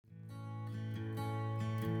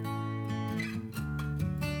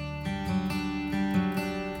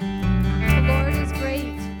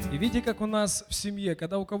видите, как у нас в семье,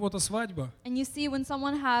 когда у кого-то свадьба, And you see when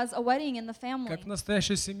someone has a wedding in the как family, в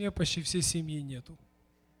настоящей семье почти всей семьи нету.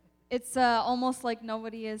 it's almost like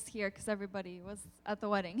nobody is here because everybody was at the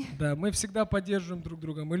wedding. Да, мы всегда поддерживаем друг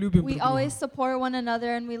друга, мы любим We друг друга. always support one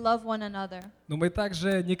another and we love one another. Но мы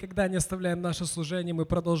также никогда не оставляем наше служение, мы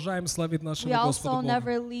продолжаем славить We нашего Господа also Бога.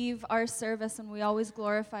 never leave our service and we always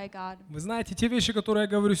glorify God. Вы знаете, те вещи, которые я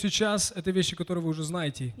говорю сейчас, это вещи, которые вы уже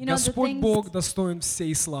знаете. You know, the Господь things Бог достоин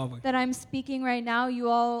всей славы. That I'm speaking right now, you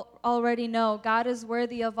all already know. God is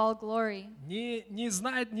worthy of all glory. Не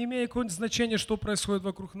имея какого-нибудь значения, что происходит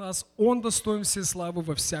вокруг нас, Он достоин всей славы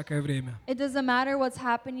во всякое время. It doesn't matter what's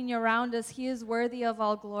happening around us. He is worthy of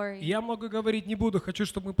all И glory. я много говорить не буду, хочу,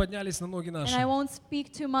 чтобы мы поднялись на ноги And I наши. won't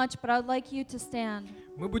speak too much, but I'd like you to stand.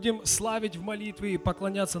 Мы будем славить в молитве и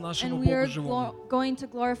поклоняться нашему And we are Богу живому. going to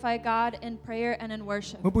glorify God in prayer and in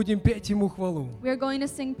worship. Мы будем петь Ему хвалу. We are going to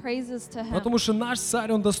sing praises to Him. Потому что наш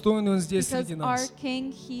царь, Он достойный, Он здесь Because среди our нас.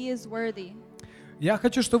 King, He is worthy. Я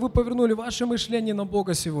хочу, чтобы вы повернули ваше мышление на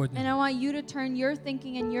Бога And сегодня. I want you to turn your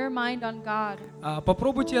thinking and your mind on God.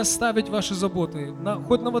 Попробуйте оставить ваши заботы,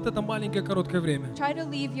 хоть на вот это маленькое короткое время. Try to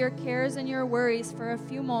leave your cares and your worries for a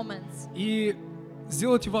few moments. И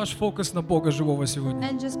сделайте ваш фокус на Бога живого сегодня.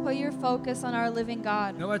 And just put your focus on our living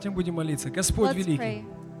God. Давайте будем молиться. Господь Let's великий, pray.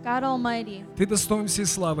 God Almighty, Ты достоин всей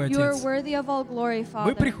славы, You are Отец. worthy of all glory, Мы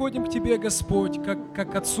Father. приходим к Тебе, Господь, как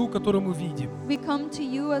к Отцу, которого мы видим. We come to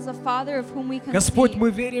You as a Father of whom we can Господь, see. мы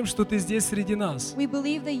верим, что Ты здесь среди нас. We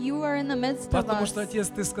believe that You are in the midst of Потому us. что, Отец,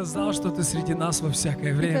 Ты сказал, что Ты среди нас во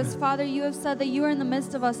всякое время. Because, Father, You have said that You are in the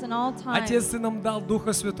midst of us in all Отец, times. Ты нам дал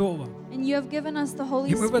Духа Святого. And You have given us the Holy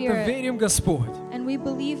И мы в это Spirit. верим, Господь. And we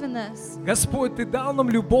believe in this. Господь, Ты дал нам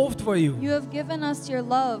любовь Твою. You have given us Your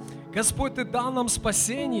love. Господь, Ты дал нам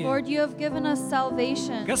спасение. Lord, You have given us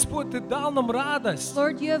salvation. Господь, Ты дал нам радость.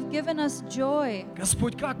 Lord, You have given us joy.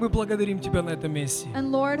 Господь, как мы благодарим Тебя на этом месте.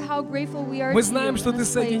 And Lord, how grateful we are Мы to You знаем, in что Ты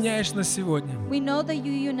this place. соединяешь нас сегодня. We know that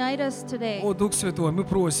You unite us today. О, Дух Святой, мы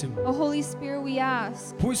просим, Oh, Holy Spirit, we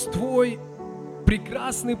ask, пусть Твой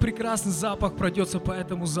прекрасный запах пройдется по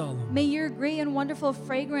этому залу. may Your great and wonderful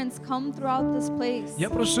fragrance come throughout this place. Я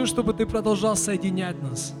прошу, чтобы Ты продолжал соединять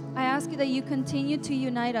нас I ask You that You continue to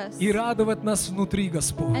unite us и радовать нас внутри,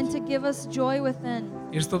 Господь. and to give us joy within.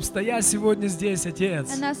 И чтоб стоя сегодня здесь,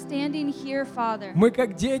 Отец, And that standing here, Father, мы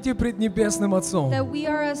как дети пред Небесным Отцом that we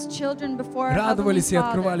are as children before our Heavenly радовались и Father,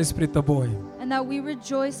 открывались пред Тобой. and that we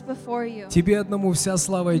rejoice before You. Тебе одному вся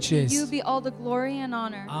слава и To You честь. be all the glory and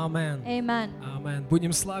honor. Amen. Amen. Amen.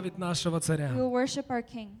 Будем славить нашего We Царя. will worship our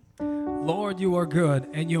King. Lord, You are good,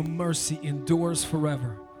 and Your mercy endures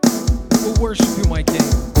forever. We will worship You, my King.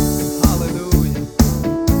 Hallelujah.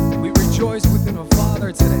 We rejoice within our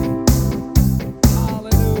Father today.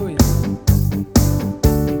 Hallelujah.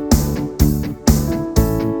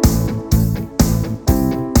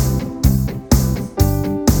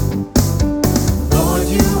 Lord,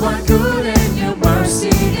 You are good and Your mercy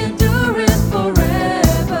endureth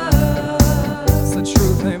forever. It's the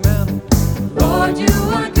truth, amen. Lord, You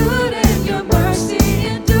are good and Your mercy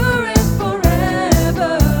endureth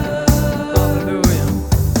forever. Hallelujah.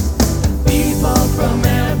 People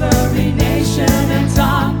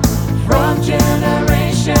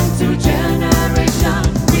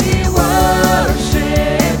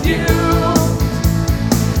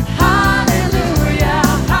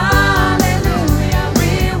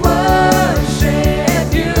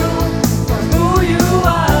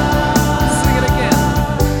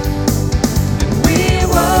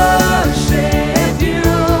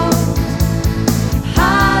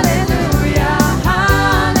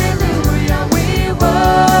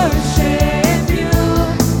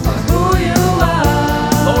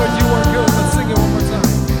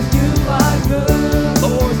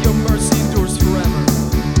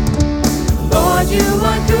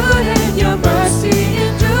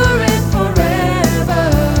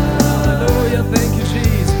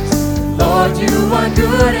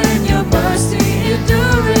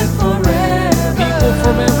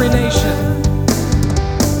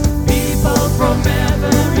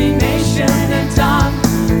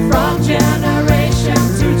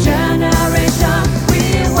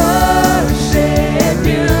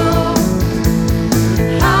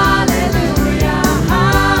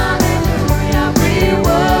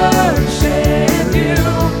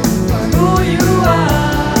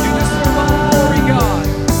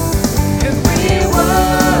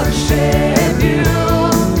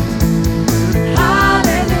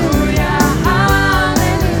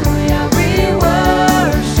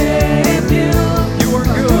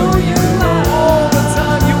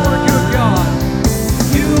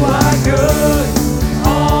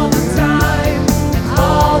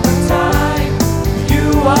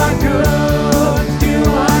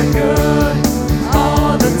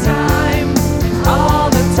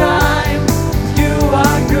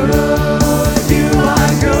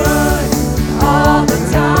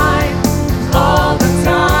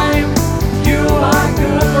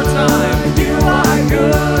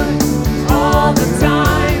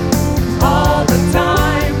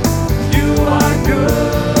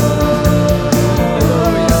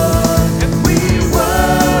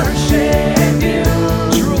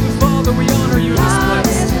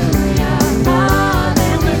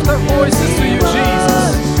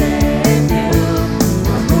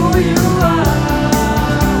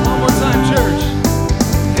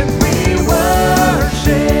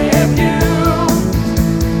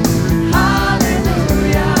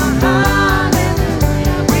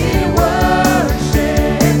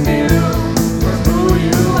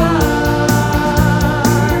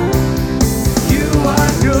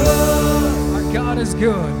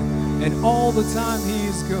the time He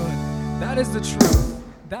is good. That is the truth.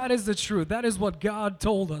 That is the truth. That is what God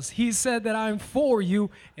told us. He said that I'm for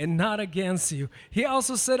you and not against you. He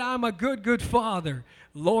also said, I'm a good, good Father.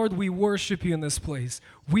 Lord, we worship you in this place.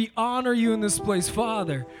 We honor you in this place,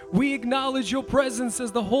 Father. We acknowledge your presence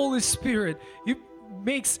as the Holy Spirit. It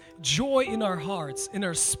makes joy in our hearts, in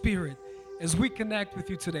our spirit, as we connect with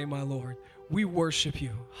you today, my Lord. We worship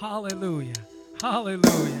you. Hallelujah.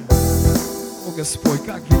 Hallelujah. О, Господь,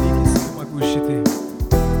 как великий, всемогущий Ты.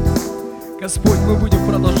 Господь, мы будем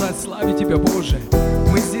продолжать славить Тебя, Боже.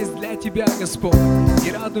 Мы здесь для Тебя, Господь.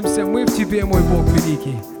 И радуемся мы в Тебе, мой Бог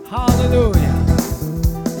великий. Аллилуйя.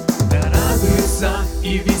 Да радуются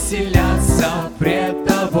и веселятся пред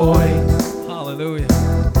Тобой Аллилуйя.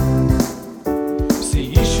 все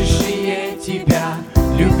ищущие Тебя,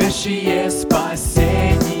 любящие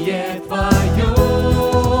спасение Твое.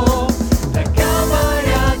 Так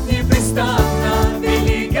говорят непрестанно,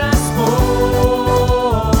 вели Господь.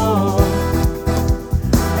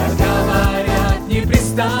 Так говорят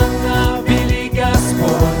непрестанно, вели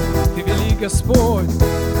Господь. Ты велик, Господь.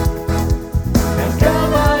 Так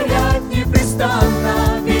говорят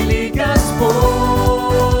непрестанно, вели Господь.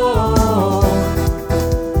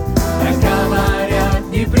 Так говорят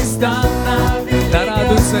непрестанно, вели Да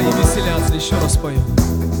радуются и Господь. веселятся. Еще раз пою.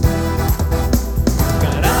 Да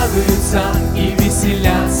радуются и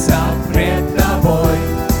веселятся пред Тобой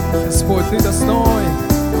Господь, Ты достоин.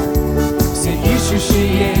 все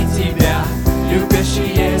ищущие Тебя,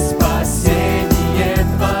 любящие спасение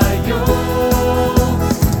Твое.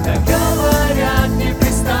 Так говорят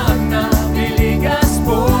непрестанно, вели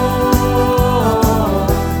Господь.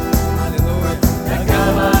 Аллилуйя. Так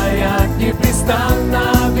говорят непрестанно,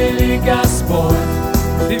 вели Господь.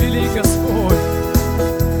 Ты велик, Господь.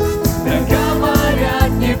 Так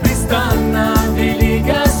говорят непрестанно, вели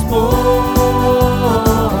Господь.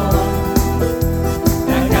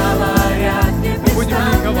 Так говорят Будем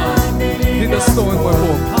непрестанно, ликовать. Ты вели достоин, мой Господь.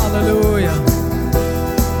 Бог. Аллилуйя.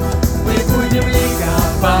 Мы будем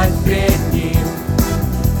ликовать пред Ним,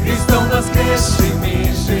 Христом воскресшим и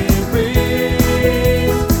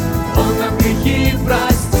живым. Он нам грехи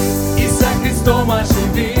простил и со Христом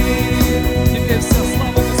оживил. Тебе вся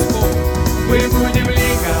слава, Господь. Мы будем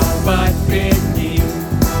ликовать пред Ним,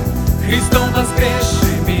 Христом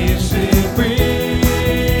воскресшим и живым.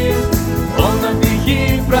 Он нам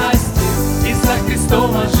грехи простил и со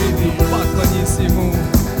Христом оживил. Поклонись Ему.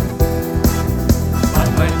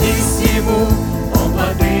 Поклонись Ему, Он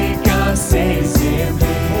владыка всей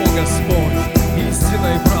земли. О, Господь, истина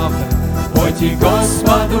и правда. Пойте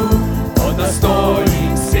Господу, Он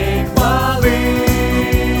достоин всей хвалы.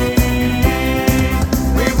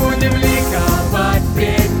 Мы будем ликовать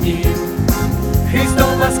пред Ним,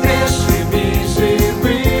 Христом воскресшим и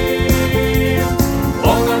живым.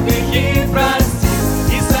 Он нам грехи простил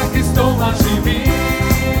и со Христом оживил.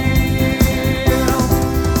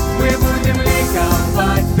 Мы будем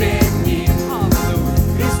ликовать пред Ним,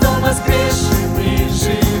 Христом воскресшим и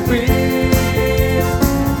живым.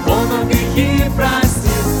 Он нам грехи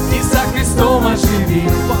простил и со Христом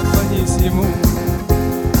оживил. Поклонись Ему.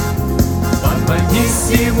 Поклонись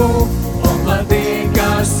Ему, Он владыка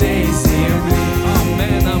всей земли.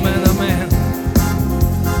 Амен, амен, амен.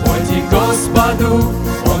 Пойте Господу,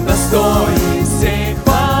 Он достоин всей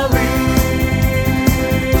хвалы.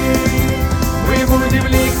 Мы будем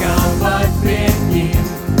ликовать пред Ним,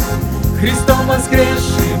 Христом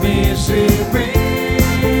воскресшим и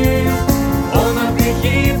живым. Он нам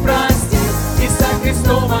грехи простил и со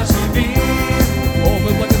Христом оживил. О,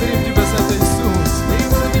 мы благодарим Тебя за это, Иисус. Мы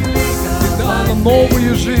будем Ты дал нам ликовать новую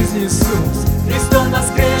пред жизнь, Иисус. Христом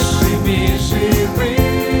воскресшим и живым.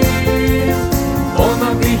 Он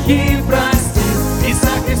нам грехи простил и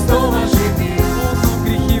со Христом оживил. Он нам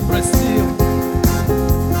грехи простил.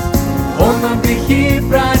 Он нам грехи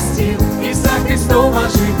простил и со Христом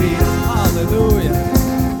оживил. Аллилуйя.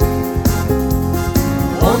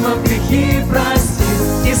 Он нам грехи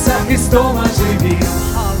простил и со Христом оживил.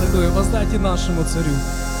 Аллилуйя. Воздайте нашему Царю.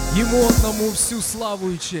 Ему одному всю славу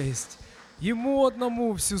и честь. Ему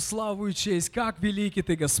одному всю славу и честь. Как великий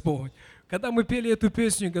Ты, Господь. Когда мы пели эту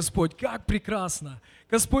песню, Господь, как прекрасно.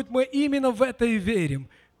 Господь, мы именно в это и верим.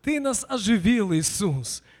 Ты нас оживил,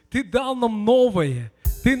 Иисус. Ты дал нам новое.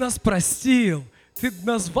 Ты нас простил. Ты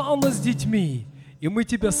назвал нас детьми. И мы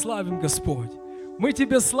Тебя славим, Господь. Мы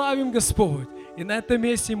Тебя славим, Господь. И на этом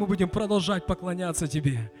месте мы будем продолжать поклоняться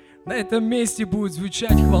Тебе. На этом месте будет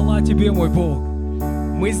звучать хвала Тебе, мой Бог.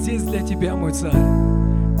 Мы здесь для Тебя, мой Царь.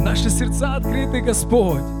 Наши сердца открыты,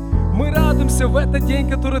 Господь. Мы радуемся в этот день,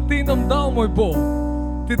 который Ты нам дал, мой Бог.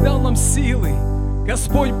 Ты дал нам силы.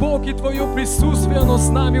 Господь Бог и Твое присутствие, оно с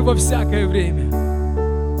нами во всякое время.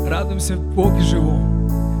 Радуемся в Боге живом.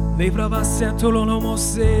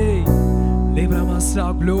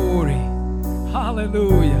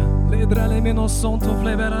 Аллилуйя.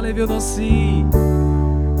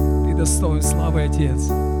 Ты достоин славы, Отец.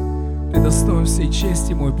 Ты достоин всей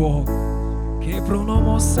чести, мой Бог.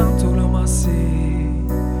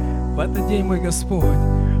 В этот день, мой Господь,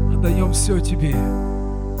 отдаем все Тебе.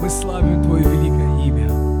 Мы славим Твое великое имя.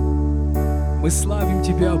 Мы славим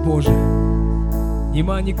Тебя, Боже.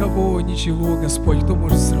 Нема никого, ничего, Господь, кто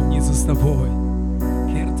может сравниться с Тобой.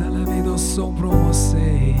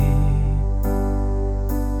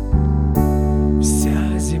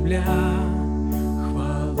 Вся земля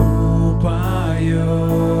хвалу поет,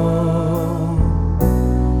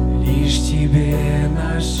 лишь Тебе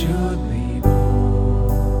наш чудный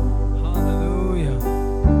Бог. Аллилуйя.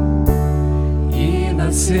 И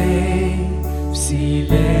над всей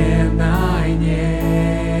вселенной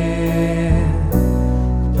нет,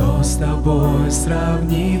 кто с Тобой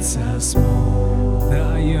сравниться смог.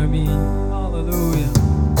 Да и аминь. Аллилуйя.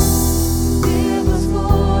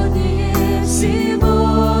 Превосходнее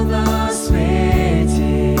всего на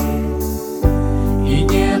свете, и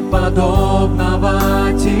нет подобного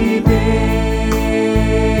Тебе.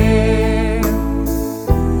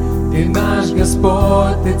 Ты наш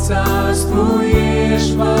Господь, Ты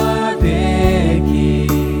царствуешь вовеки,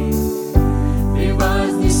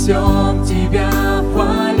 превознесем Тебя в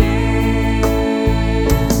хвале.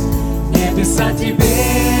 Небеса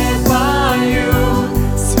Тебе поют,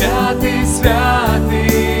 святый, святый,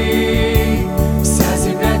 вся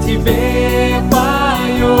земля Тебе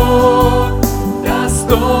поет,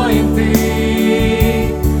 достоин Ты,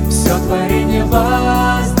 все творение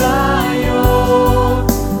воздает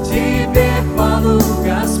Тебе хвалу,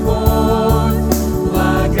 Господь,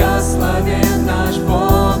 благословен наш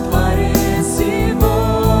Бог, Творец всего.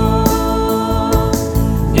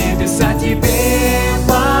 Небеса Тебе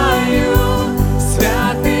поют,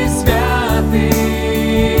 святый, святый,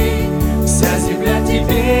 вся земля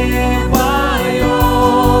Тебе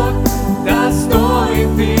поет, достоин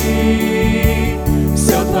Ты,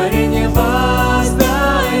 все творение воздает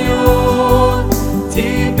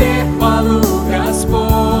Тебе хвалу,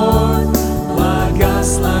 Господь,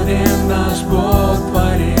 благословен наш Бог,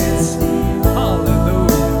 Творец.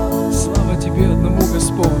 Аллилуйя. Слава Тебе одному,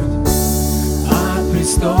 Господь. От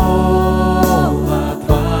престола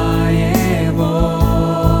Твоего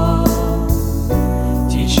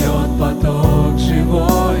течет поток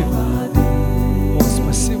живой воды. О,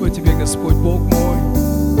 спасибо Тебе, Господь, Бог мой.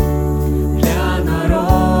 Для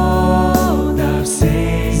народа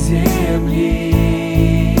всей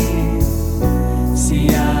земли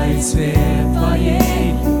сияет свет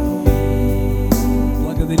Твоей любви.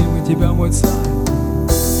 Благодарим мы Тебя, мой Царь.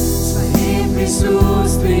 Своим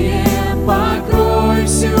присутствием покрой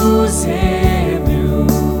всю землю.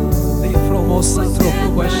 Dei promossa troppo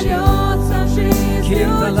baixo. Прольется в жизнь Che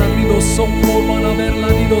la vido людей. son forma la verla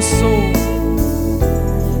vido son.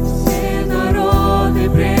 Все народы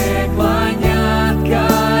преклонят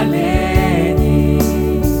колени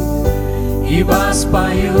и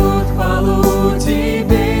воспоют хвалу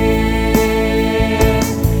Тебе.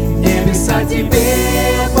 Небеса Тебе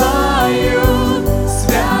поют,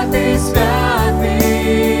 святый, святый,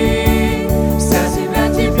 вся земля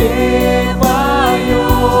Тебе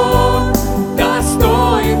поет,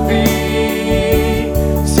 достоин Ты,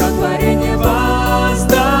 все творение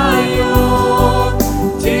воздает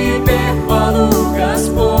Тебе хвалу,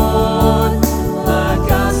 Господь,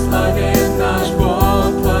 благословен наш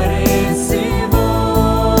Бог, Творец всего.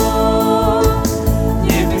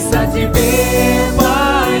 Небеса Тебе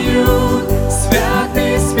поют,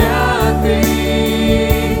 святый, святый,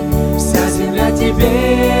 вся земля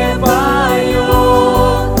Тебе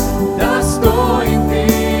поет, достоин Ты,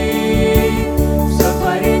 все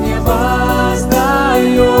творение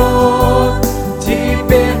воздает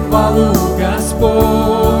Тебе хвалу,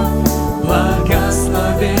 Господь,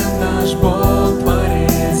 благословен наш Бог,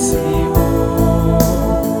 Творец его.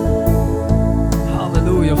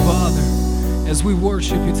 Hallelujah, Father. As we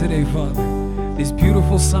worship You today, Father, this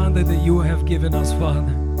beautiful Sunday that You have given us,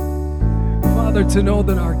 Father. Father, to know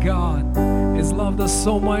that our God has loved us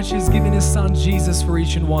so much, He's given His Son Jesus for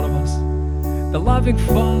each and one of us. The loving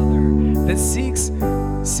Father that seeks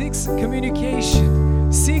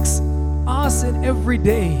communication, seeks us in every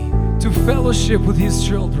day to fellowship with His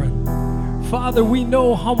children. Father, we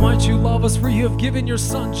know how much You love us, for You have given Your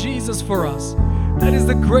Son Jesus for us. That is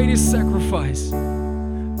the greatest sacrifice.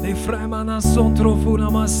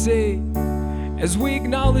 As we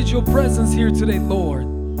acknowledge Your presence here today, Lord,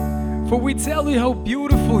 For we tell you how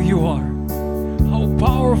beautiful you are, how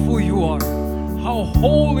powerful you are, how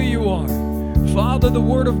holy you are. Father, the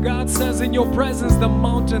Word of God says in your presence the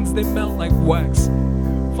mountains, they melt like wax.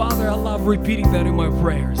 Father, I love repeating that in my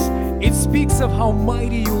prayers. It speaks of how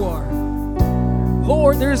mighty you are.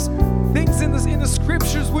 Lord, there's things in the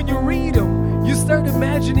scriptures when you read them, you start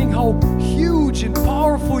imagining how huge and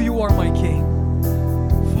powerful you are, my King.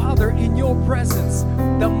 Father, in your presence,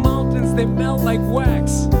 the mountains, they melt like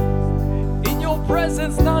wax. In your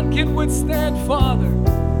presence, none can withstand, Father.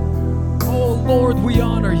 Oh Lord, we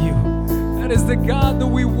honor you. That is the God that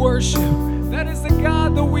we worship. That is the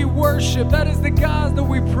God that we worship. That is the God that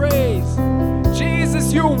we praise.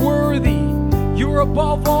 Jesus, you're worthy. You're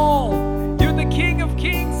above all. You're the King of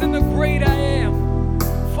kings and the great I am.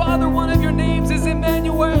 Father, one of your names is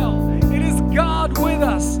Emmanuel. It is God with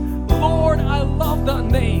us. Lord, I love that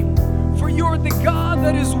name. For you're the God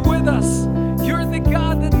that is with us. You're the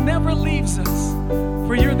God that never leaves us.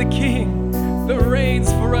 For you're the King that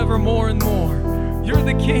reigns forevermore and more. You're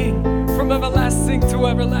the King from everlasting to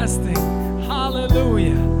everlasting.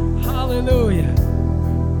 Hallelujah. Hallelujah.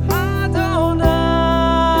 Adonai,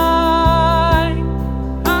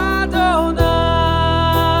 Adonai,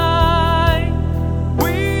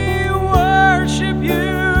 we worship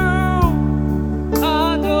you.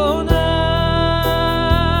 Adonai,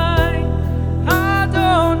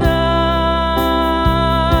 Adonai,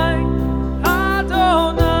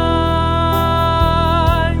 Adonai,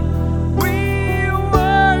 we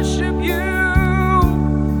worship you.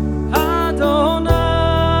 Adonai,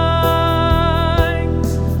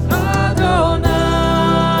 Adonai,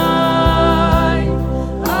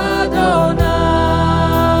 Adonai,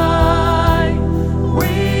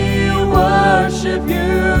 we worship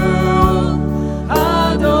you.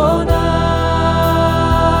 Adonai,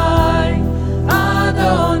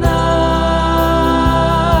 Adonai,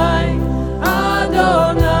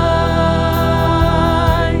 Adonai,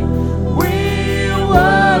 we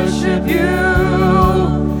worship you.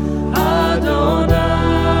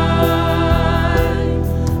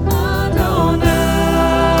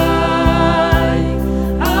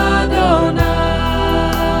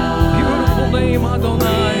 Beautiful name, Adonai.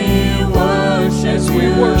 As we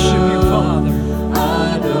worship you, Father.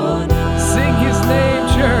 Sing his name,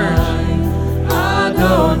 church.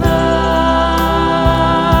 Adonai,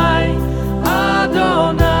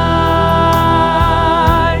 Adonai,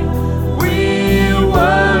 we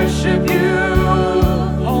worship you.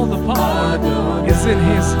 All the power is in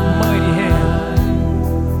his mighty hand.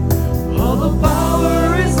 All the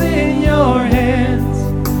power is in your hands.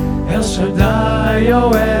 El Shaddai,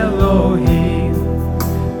 O Elohim.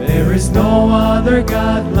 There is no other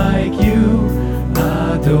God like you,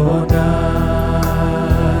 Adonai.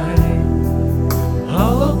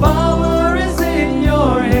 All the power is in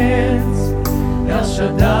your hands. El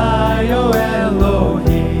Shaddai, O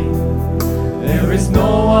Elohim. There is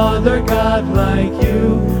no other God like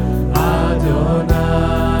you, Adonai.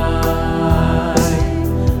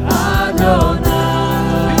 Adonai.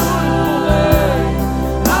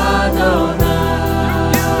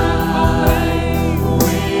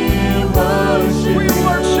 We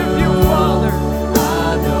worship you, Father.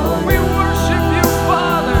 We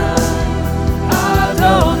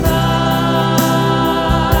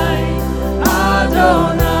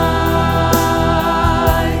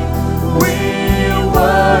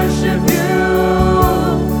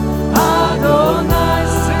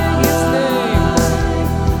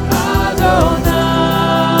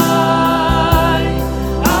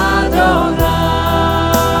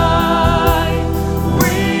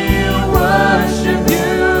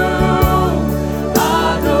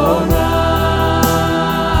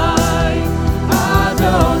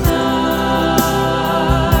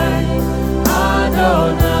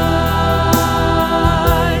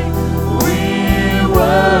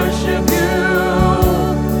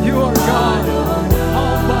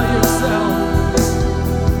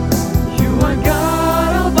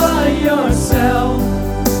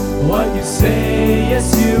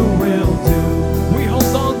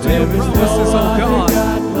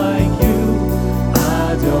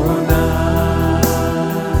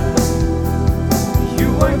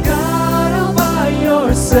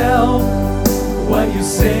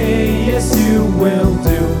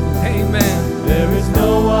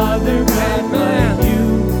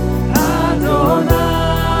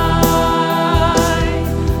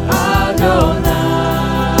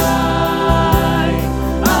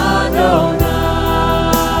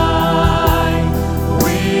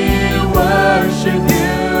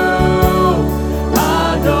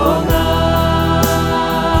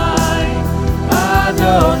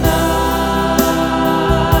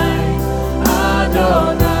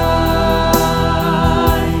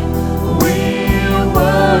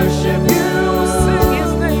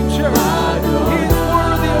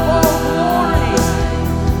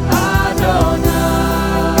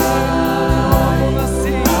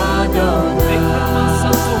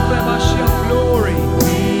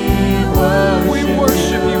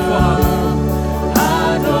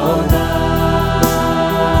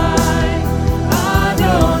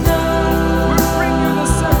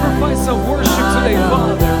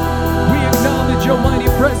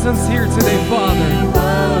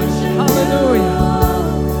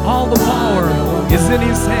is in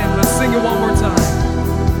his hand. Let's sing it one more time.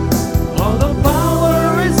 All the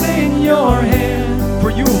power is in your hand. For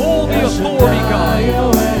you hold the authority, God.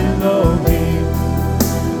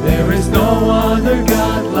 There is no other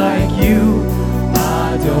God like you,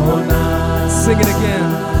 Adonai. Sing it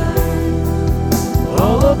again.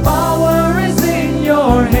 All the power is in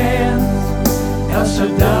your hands. El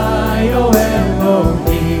Shaddai, O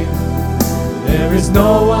Elohim. There is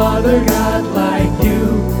no other God like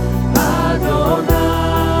you, Adonai.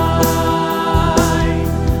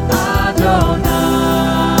 Adonai.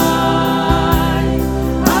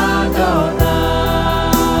 Adonai.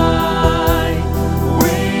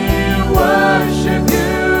 We worship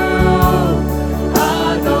you,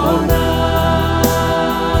 Adonai.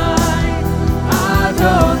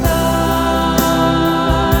 Adonai.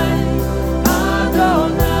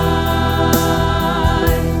 Adonai.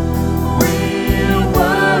 We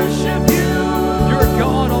worship you. You're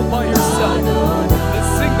God all by yourself. Let's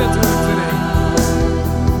sing that to him today.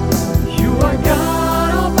 You are God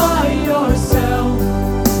all by yourself.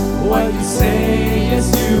 What you say, yes,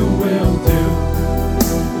 you will do.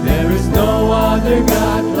 There is no other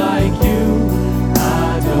God like you,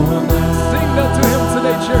 Adonai. Sing that to him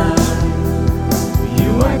today, church.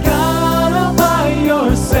 You are God all by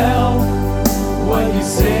yourself. What you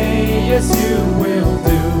say, yes, you will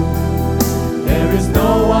do. There is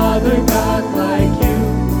no other God like you,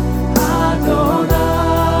 Adonai.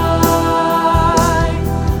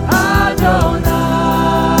 Adonai.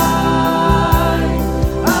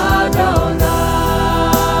 Adonai.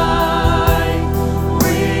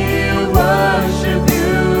 We worship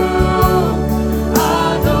you,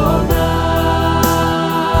 Adonai.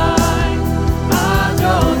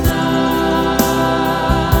 Adonai.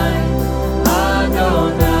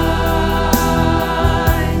 Adonai.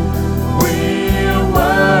 We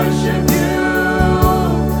worship you,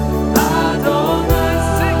 Adonai.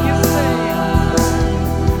 Sing his name.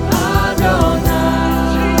 Adonai.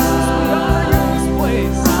 Jesus, we honor you in this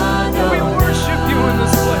place. We worship you in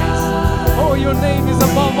this place. Oh, your name is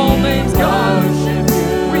above all names, God.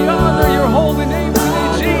 We honor your holy name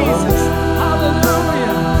today, Jesus.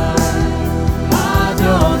 Hallelujah.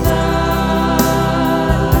 Adonai.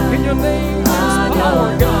 In your name there is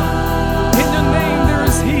power, God. In your name there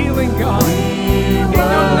is healing, God. In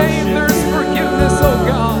your name there is forgiveness, oh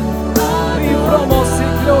God.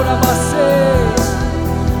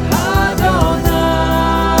 Adonai.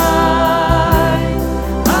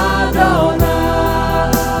 Adonai.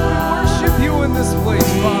 We worship you in this place,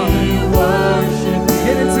 Father. We worship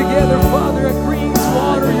Get it together, Father, at Green's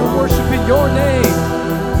Water. You're worshiping your name.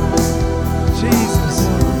 Jesus,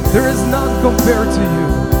 there is none compared to you.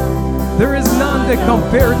 There is none that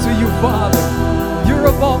compared to you, Father. You're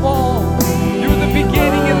above all. You're the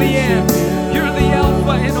beginning and the end. You're the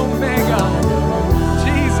Alpha and Omega.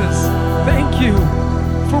 Jesus, thank you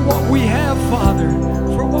for what we have, Father,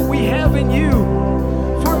 for what we have in you.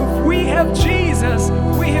 For if we have Jesus,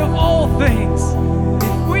 we have all things.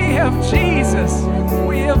 If we have Jesus,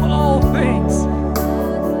 we have all things.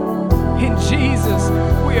 In Jesus,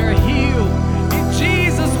 we are healed. In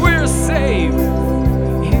Jesus, we are saved.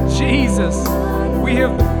 In Jesus, we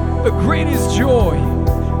have the greatest joy.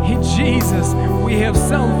 In Jesus, we have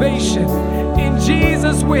salvation. In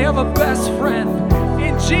Jesus, we have a best friend.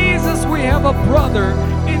 In Jesus, we have a brother.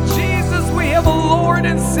 In Jesus, we have a Lord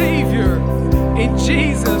and Savior. In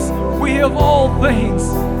Jesus, we have all things.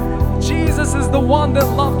 Jesus is the one that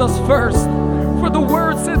loved us first. For the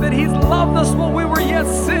word said that He's loved us when we were yet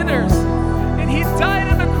sinners. And He died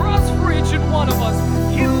on the cross for each and one of us.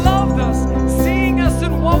 He loved us, seeing us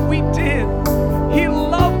in what we did. He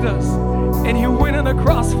loved us, and He went on the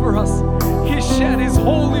cross for us. He shed His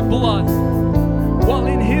holy blood. While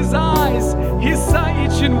in His eyes, He saw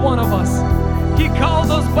each and one of us. He called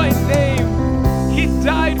us by name. He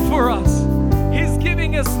died for us. He's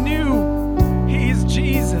giving us new. He is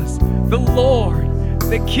Jesus, the Lord,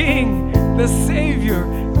 the King, the Savior,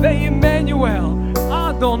 the Emmanuel,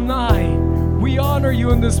 Adonai. We honor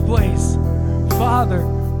you in this place. Father,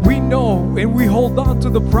 we know and we hold on to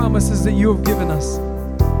the promises that you have given us.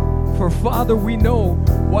 For Father, we know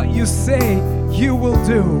what you say you will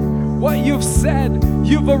do. What you've said,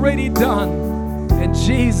 you've already done. And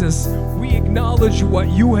Jesus, we acknowledge what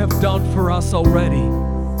you have done for us already.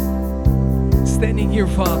 Standing here,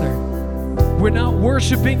 Father, we're not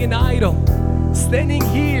worshiping an idol. Standing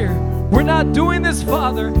here, we're not doing this,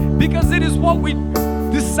 Father, because it is what we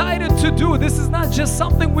decided to do. This is not just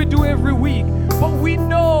something we do every week, but we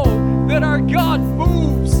know that our God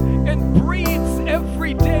moves and breathes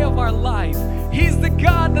every day of our life. He's the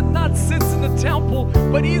God that not sits in the temple,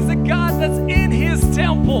 but He's the God that's in His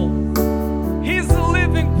temple. He's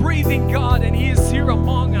breathing God, and He is here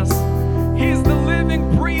among us. He is the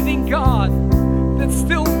living, breathing God that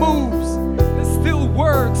still moves, that still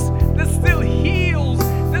works, that still heals,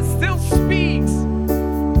 that still speaks.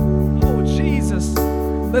 Oh, Jesus.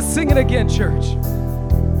 Let's sing it again, church.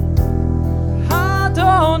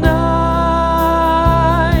 Adonai,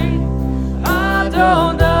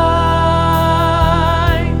 Adonai,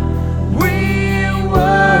 we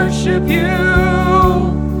worship you.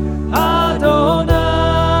 Adonai,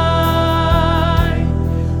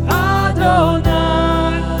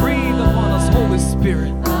 Adonai, breathe upon us, Holy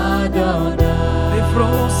Spirit. Adonai, Le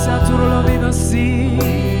frossa turo la vida si,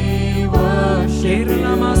 we worship che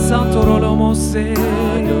la massa turo lo mose.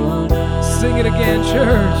 Sing it again,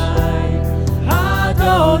 church.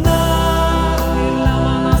 Adonai, la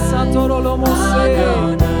manassa toro lo mose,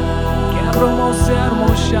 che abromose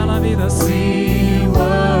armoscia la vida si.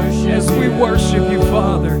 As we worship you,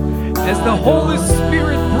 Father, as the Holy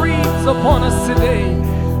Spirit breathes upon us today,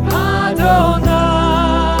 Adonai,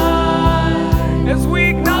 as we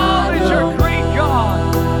acknowledge our great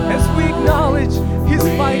God, as we acknowledge His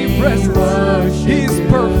mighty presence, He is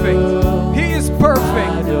perfect. He is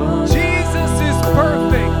perfect. Jesus is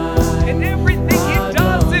perfect. And everything He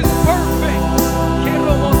does is perfect. Che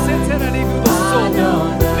romo senza rivuto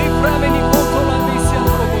solo. Li fraveni contro la visia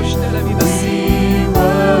provoste la vida si.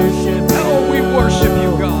 Oh, we worship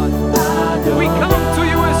you, God. We come to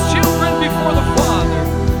you as children before the Father.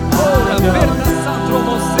 Ora verta santro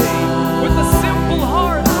mose. With a simple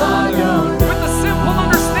heart, Father. With a simple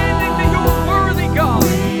understanding that you're worthy, God.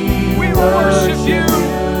 We worship you.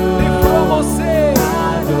 Li fromose.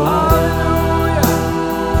 Hallelujah.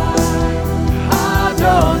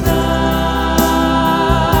 Adonai,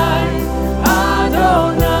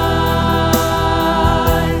 Adonai,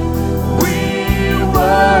 we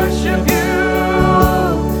worship you.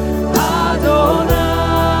 Adonai,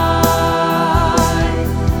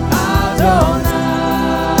 Adonai,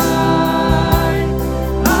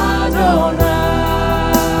 Adonai,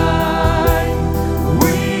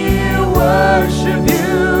 we worship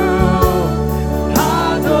you.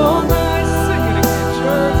 Adonai, sing it again,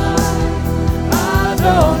 church.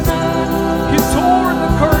 Adonai, He tore the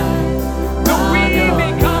curtain that we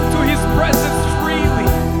may come to His presence freely.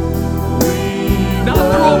 Not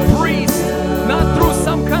through a priest, not through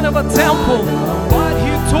some kind of a temple, but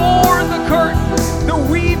He tore the curtain that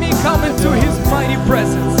we may come into His mighty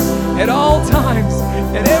presence at all times,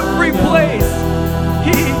 at every place.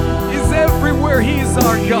 He is everywhere. He is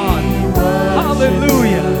our God.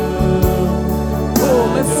 Hallelujah. Oh,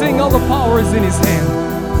 let's sing. All the power is in His hand.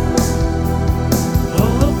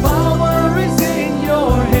 All the power is in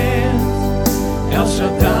your hands. El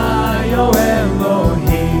Shaddai, O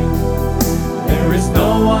Elohim. There is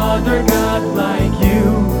no other God like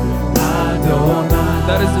you, Adonai.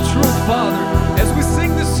 That is the truth, Father. As we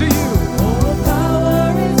sing this to you,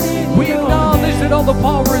 we acknowledge that all the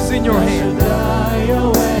power is in your hand.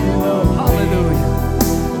 Hallelujah.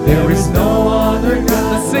 There is no other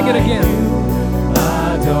God. Let's sing it again.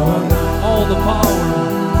 All the power.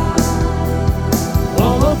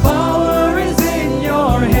 All the power is in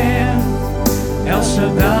your hand. El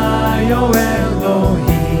Shaddai, O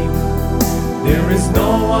Elohim. There is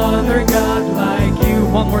no other God like you.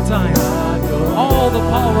 One more time. All the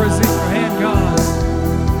power is in your hand, God.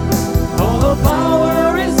 All the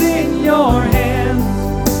power is in your hand.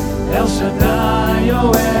 El Shaddai,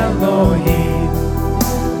 O Elohim.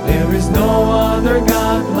 There is no other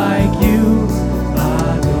God like you.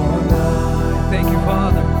 Adonai. Thank you,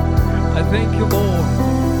 Father. I thank you, Lord,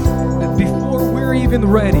 that before we're even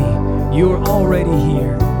ready, you're already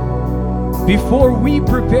here. Before we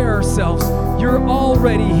prepare ourselves, you're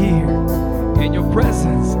already here. And your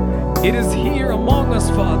presence, it is here among us,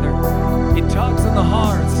 Father. It tugs in the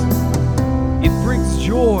hearts. It brings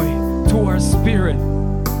joy to our spirit.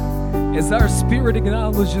 As our spirit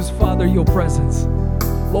acknowledges, Father, your presence,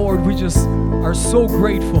 Lord, we just are so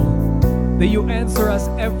grateful that you answer us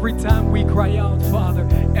every time we cry out, Father.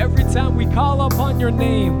 Every time we call upon your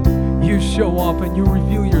name, you show up and you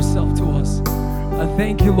reveal yourself to us. I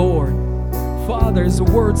thank you, Lord. Father, as the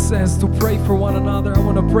word says to pray for one another, I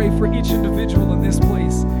want to pray for each individual in this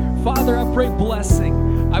place. Father, I pray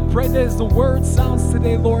blessing. I pray that as the word sounds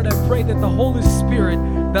today, Lord, I pray that the Holy Spirit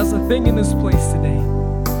does a thing in this place today.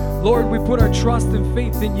 Lord, we put our trust and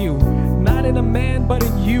faith in you, not in a man, but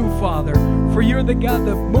in you, Father. For you're the God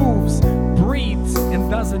that moves, breathes,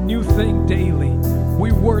 and does a new thing daily.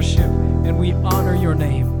 We worship and we honor your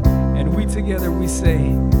name. And we together, we say,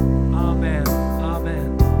 Amen.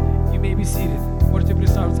 Amen. You may be seated. Можете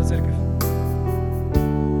представиться, церковь.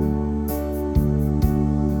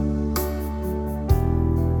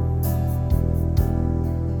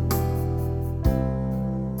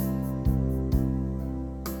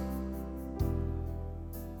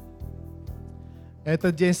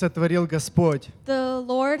 Этот день сотворил Господь. The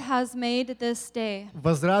Lord has made this day.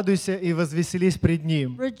 Возрадуйся и возвеселись пред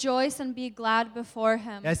Ним. Rejoice and be glad before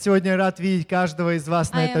Him. Я сегодня рад видеть каждого из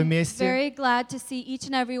вас на I этом am месте. very glad to see each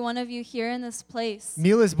and every one of you here in this place.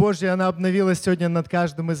 Милость Божья, она обновилась сегодня над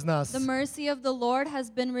каждым из нас. The mercy of the Lord has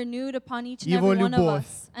been renewed upon each and Его every one of любовь.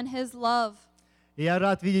 us, and His love. И я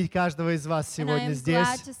рад видеть каждого из вас And I сегодня am здесь.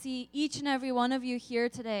 glad to see each and every one of you here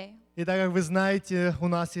today. И так как вы знаете, у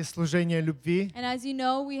нас есть служение любви, And as you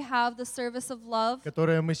know, we have the service of love,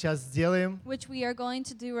 которое мы сейчас сделаем. which we are going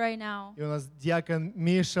to do right now. И у нас диакон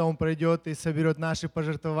Миша, он пройдет и соберет наши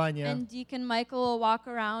пожертвования And Deacon Michael will walk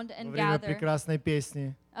around во and время gather прекрасной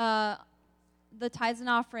песни. the tithes and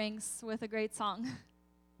offerings with a great song.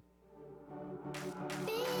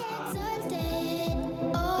 Be exalted,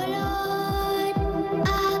 O Lord,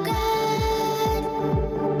 our God.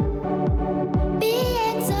 Be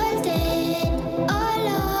exalted, O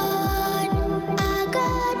Lord, our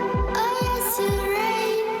God. Oh yes, you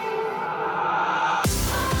reign.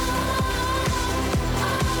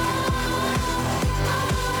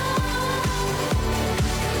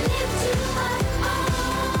 Lift you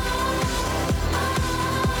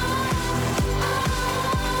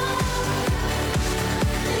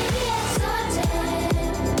Be exalted,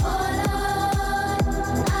 O Lord,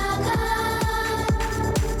 our God.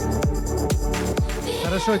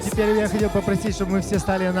 Хорошо, теперь я хотел попросить, чтобы мы все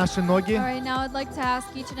стали на наши ноги. All right, now I'd like to ask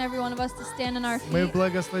each and every one of us to stand on our Мы feet.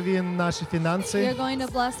 благословим наши We are финансы, going to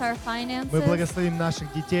bless our мы finances. благословим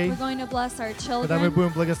наших детей. We're going to bless our Когда мы children.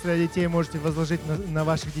 будем благословлять детей, можете возложить на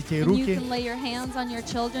ваших детей And you руки. can lay your hands on your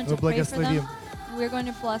children Мы to pray for them. благословим. We're going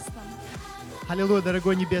to bless them. Аллилуйя,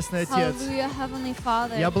 дорогой Небесный Отец. Hallelujah, Heavenly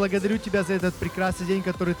Father. Я благодарю Тебя за этот прекрасный день,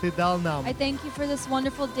 который Ты дал нам. I thank you for this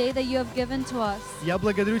wonderful day that you have given to us. Я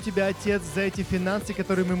благодарю Тебя, Отец, за эти финансы,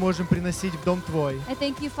 которые мы можем приносить в дом Твой. I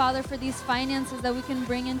thank you, Father, for these finances that we can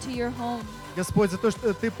bring into your home. Господь, за то,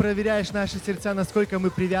 что Ты проверяешь наши сердца, насколько мы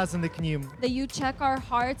привязаны к ним. That you check our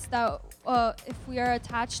hearts that if we are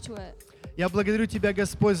attached to it. Я благодарю Тебя,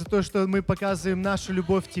 Господь, за то, что мы показываем нашу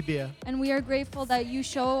любовь к Тебе And we are grateful that you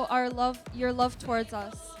show your love towards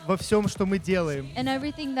us во всем, что мы делаем. in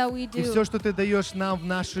everything that we И все, do что Ты даешь нам в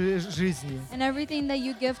нашей жизни. and everything that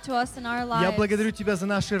you give to us in our Я lives. благодарю Тебя за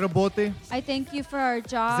наши работы, I thank you for our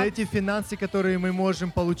за job, эти финансы, которые мы можем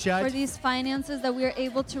for получать. these finances that we are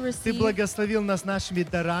able to Ты receive. благословил нас нашими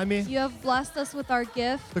дарами, You have blessed us with our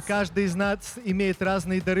gifts, что каждый из нас имеет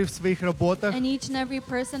разные дары в своих работах. and each and every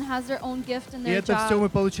person has their own gift in И their это все мы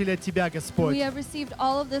job. получили от Тебя, Господь. We have received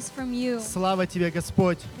all of this from you. Слава Тебе,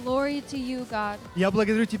 Господь. Glory to you, God. Я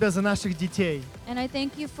благодарю Тебя за наших детей, And I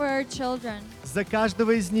thank you for our children, за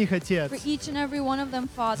каждого из них, Отец, for each and every one of them,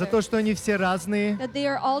 Father, за то, что они все разные, that they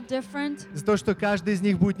are all different, за то, что каждый из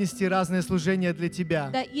них будет нести разное служение для Тебя.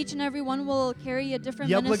 that each and every one will carry a different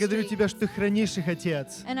Я благодарю ministry. Тебя, что Ты хранишь их,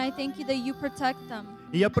 Отец. And I thank you that you protect them.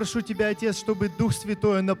 И я прошу Тебя, Отец, чтобы Дух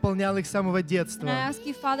Святой наполнял их с самого And I детства, ask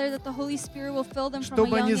you, Father, that the Holy Spirit will fill them from a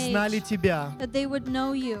чтобы young они знали age, Тебя, that they would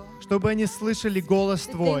know you, чтобы они слышали голос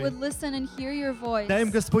that they Твой. would listen and hear your voice. Дай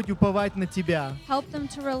им, Господь, уповать на Тебя. Help them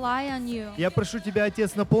to rely on you. Я прошу Тебя,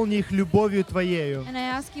 Отец, наполни их любовью Твоею, And I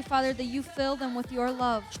ask you, Father, that you fill them with your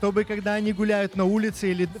love, чтобы, когда они гуляют на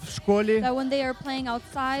улице или в школе, that when they are playing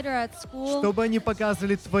outside or at school, чтобы они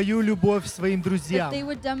показывали Твою любовь своим that друзьям, they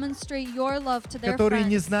would demonstrate your love to their которые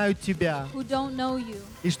не friends знают Тебя, who don't know you.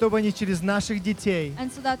 и чтобы они через наших детей,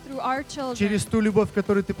 And so that through our children, через ту любовь,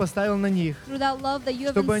 которую Ты поставил на них, through that love that you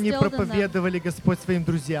have чтобы они instilled in them, проповедовали, Господь, своим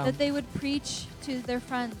друзьям. that they would preach to their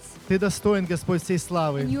friends. Ты достоин, Господь, всей And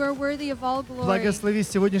славы. you are worthy of all glory. Благослови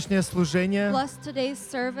сегодняшнее служение, Bless today's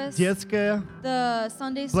service, детское, the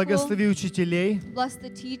Sunday school, благослови учителей, bless the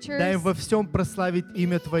teachers, дай им во всем прославить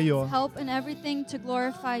имя Твое. help in everything to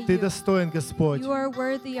glorify Ты you. достоин, Господь. You are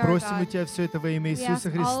worthy, our Просим у God. Тебя все это во имя We ask Иисуса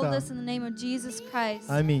all of Христа. this in the name of Jesus Christ.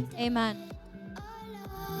 Аминь. Amen.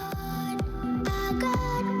 Our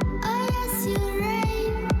God, oh yes, you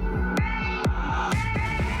reign.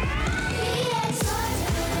 Be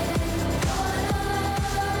exalted, O Lord,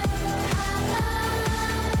 our God.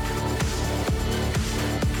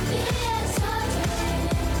 Be exalted,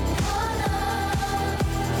 O Lord,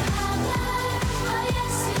 our God, oh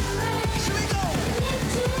yes, you reign.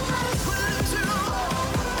 Lift you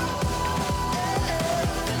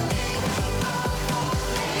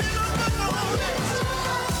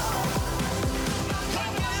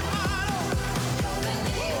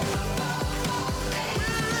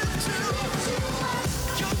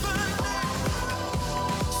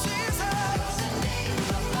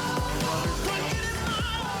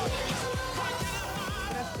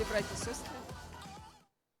Здравствуйте, братья и сестры.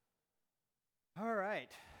 All right.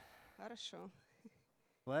 Хорошо.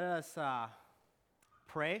 Let us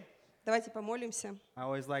pray. Давайте помолимся. I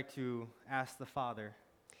always like to ask the Father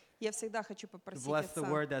Я всегда хочу to попросить bless the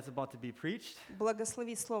Отца word that's about to be preached.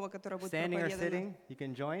 благословить слово, которое будет Standing or проповедано. sitting, you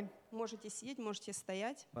can join. Можете сидеть, можете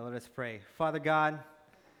стоять. But let us pray. Father God,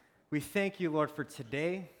 we thank you, Lord, for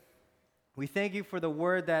today. We thank you for the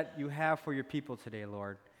word that you have for your people today,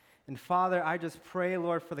 Lord. And Father, I just pray,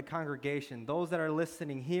 Lord, for the congregation, those that are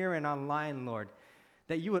listening here and online, Lord,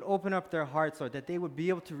 that you would open up their hearts, Lord, that they would be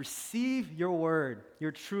able to receive your word,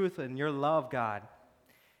 your truth, and your love, God,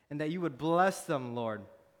 and that you would bless them, Lord,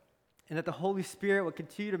 and that the Holy Spirit would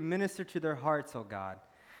continue to minister to their hearts, oh God.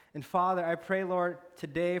 And Father, I pray, Lord,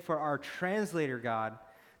 today for our translator, God,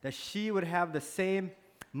 that she would have the same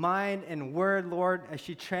mind and word, Lord, as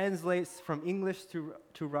she translates from English to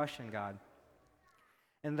Russian, God.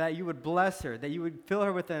 And that you would bless her, that you would fill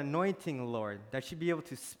her with an anointing, Lord, that she'd be able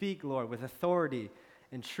to speak, Lord, with authority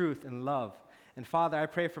and truth and love. And Father, I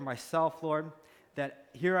pray for myself, Lord, that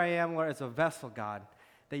here I am, Lord, as a vessel, God,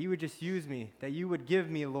 that you would just use me, that you would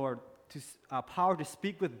give me, Lord, to power to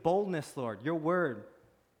speak with boldness, Lord, your word,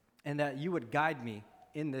 and that you would guide me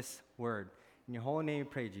in this word. In your holy name we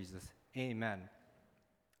pray, Jesus. Amen.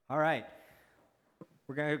 All right.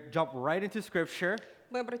 We're going to jump right into Scripture.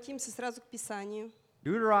 Мы обратимся сразу к Писанию.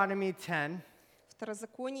 Deuteronomy 10,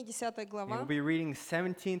 Второзаконие, 10 and we'll глава. be reading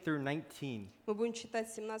 17 through 19. Мы будем читать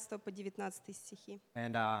с 17 по 19 стихи.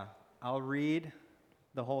 And I'll read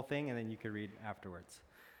the whole thing, and then you can read afterwards.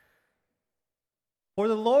 For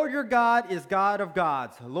the Lord your God is God of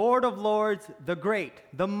gods, Lord of lords, the great,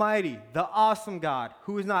 the mighty, the awesome God,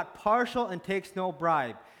 who is not partial and takes no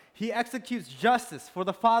bribe. He executes justice for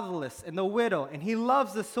the fatherless and the widow, and he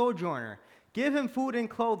loves the sojourner. Give him food and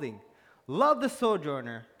clothing. Love the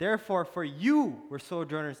sojourner. Therefore, for you were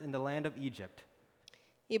sojourners in the land of Egypt.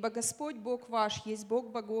 «Ибо Господь Бог ваш есть Бог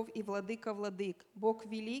богов и владыка владык, Бог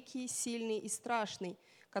великий, сильный и страшный,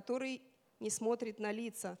 который не смотрит на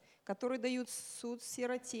лица, который дает суд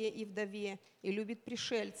сироте и вдове, и любит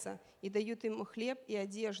пришельца, и дает ему хлеб и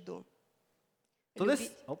одежду. So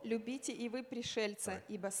this- Любите и вы пришельца,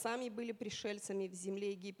 ибо сами были пришельцами в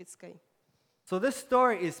земле египетской». So this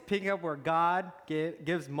story is picking up where God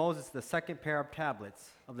gives Moses the second pair of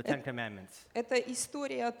tablets of the Ten Commandments. Это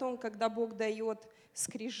история о том, когда Бог дает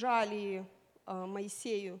скрижали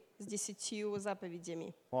Моисею с 10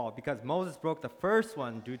 заповедями. Well, because Moses broke the first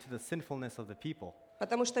one due to the sinfulness of the people.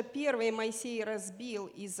 Потому что первый Моисей разбил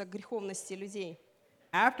из-за греховности людей.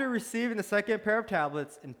 After receiving the second pair of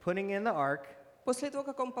tablets and putting in the ark, После того,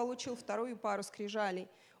 как он получил вторую пару скрижалей,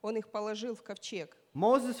 он их положил в ковчег.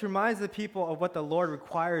 Moses reminds the people of what the Lord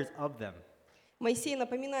requires of them. Моисей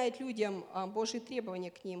напоминает людям Божьи требования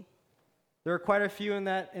к ним. There are quite a few in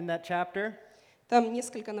that chapter. Там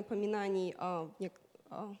несколько напоминаний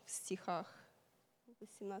в стихах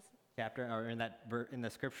 18, Chapter or in the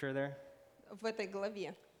scripture there. в этой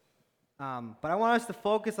главе. But I want us to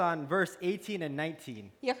focus on verse 18 and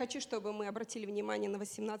 19. Я хочу, чтобы мы обратили внимание на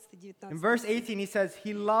 18-19. In verse 18, he says,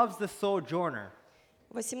 he loves the sojourner.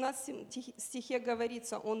 В 18 стихе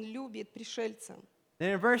говорится, он любит пришельца.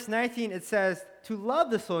 Then in verse 19, it says, to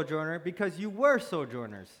love the sojourner because you were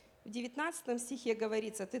sojourners. В 19 стихе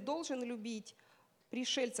говорится, ты должен любить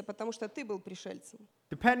пришельца, потому что ты был пришельцем.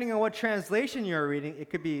 Depending on what translation you're reading,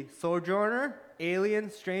 it could be sojourner,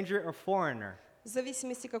 alien, stranger, or foreigner. В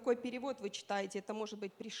зависимости, какой перевод вы читаете, это может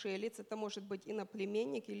быть пришелец, это может быть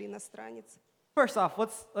иноплеменник или иностранец. First off,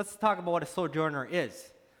 let's talk about what a sojourner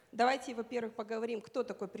is. Давайте, во-первых, поговорим, кто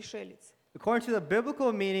такой пришелец. According to the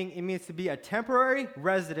biblical meaning, it means to be a temporary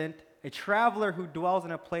resident, a traveler who dwells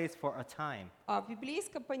in a place for a time. А в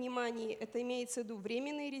библейском понимании это имеется в виду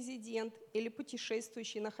временный резидент или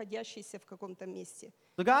путешествующий, находящийся в каком-то месте.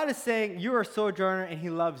 So God is saying you're a sojourner and he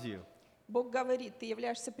loves you. Бог говорит, ты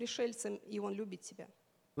являешься пришельцем, и Он любит тебя.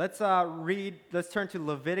 Let's turn to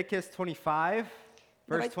Leviticus 25,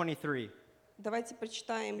 verse 23. Давайте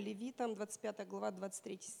прочитаем Левитам, 25 глава,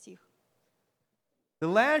 23 стих. The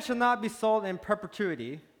land shall not be sold in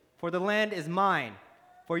perpetuity, for the land is mine,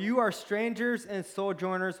 for you are strangers and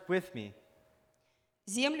sojourners with me.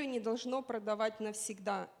 Землю не должно продавать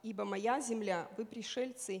навсегда, ибо моя земля, вы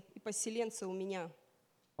пришельцы и поселенцы у меня.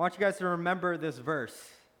 I want you guys to remember this verse.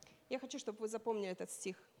 Я хочу, чтобы вы запомнили этот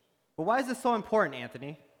стих. But why is this so important,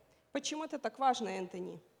 Anthony? Почему это так важно,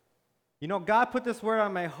 Энтони? You know, God put this word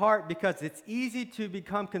on my heart because it's easy to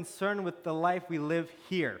become concerned with the life we live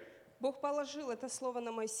here. Бог положил это слово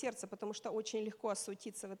на мое сердце, потому что очень легко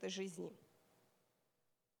осуетиться в этой жизни.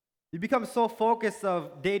 You become so focused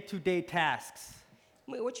of day-to-day tasks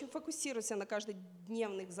Мы очень фокусируемся на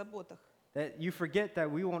каждодневных заботах. that you forget that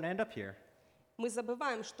we won't end up here. Мы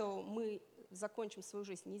забываем, что мы закончим свою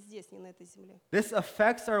жизнь не здесь, не на этой земле. This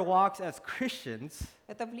affects our walks as Christians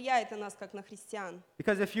Это влияет на нас, как на христиан.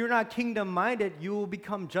 because if you're not kingdom-minded, you will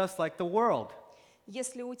become just like the world.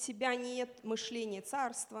 Если у тебя нет мышления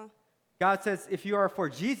царства, God says, if you are for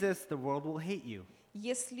Jesus, the world will hate you.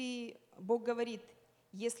 если Бог говорит,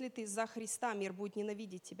 если ты за Христа, мир будет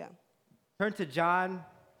ненавидеть тебя. Turn to John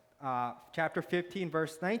chapter 15,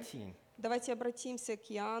 verse 19. Давайте обратимся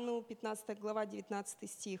к Иоанну, 15 глава, 19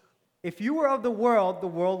 стих. If you were of the world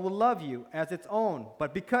will love you as its own.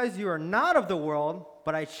 But because you are not of the world,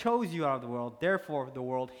 but I chose you out of the world, therefore the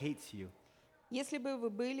world hates you. Если бы вы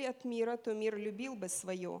были от мира, то мир любил бы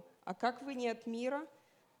свое. А как вы не от мира,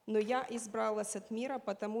 но я избрал вас от мира,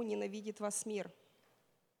 потому ненавидит вас мир.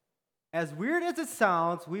 As weird as it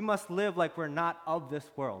sounds, we must live like we're not of this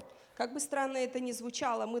world. Как бы странно это ни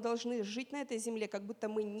звучало, мы должны жить на этой земле, как будто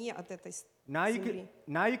мы не от этой земли.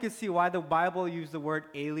 Now you can see why the Bible used the word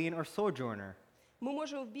alien or sojourner. Мы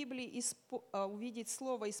можем в Библии увидеть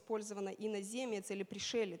слово, использованное иноземец или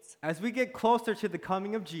пришелец. As we get closer to the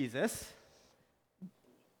coming of Jesus,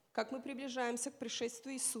 Как мы приближаемся к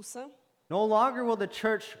пришествию Иисуса, no longer will the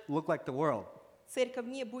church look like the world. церковь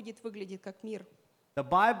не будет выглядеть как мир. The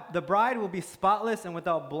bride will be spotless and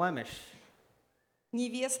without blemish.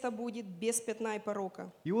 Невеста будет без пятна и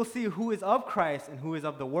порока. You will see who is of Christ and who is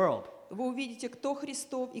of the world. Вы увидите, кто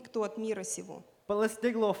Христов и кто от мира сего. But let's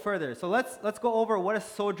dig a little further. So let's go over what a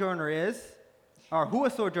sojourner is, or who a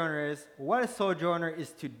sojourner is, what a sojourner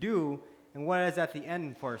is to do, and what is at the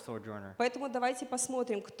end for a sojourner. Поэтому давайте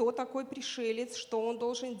посмотрим, кто такой пришелец, что он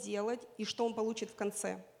должен делать и что он получит в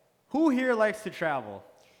конце. Who here likes to travel?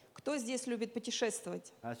 Кто здесь любит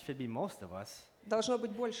путешествовать? That should be most of us. Должно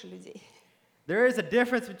быть больше людей. There is a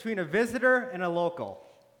difference between a visitor and a local.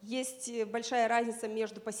 Есть большая разница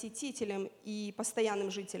между посетителем и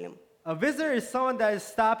постоянным жителем. A visitor is someone that is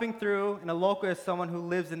stopping through, and a local is someone who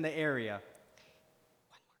lives in the area.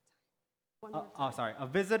 Sorry. A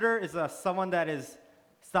visitor is someone that is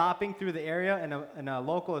stopping through the area, and a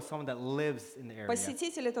local is someone that lives in the area.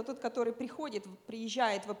 Посетитель — это тот, который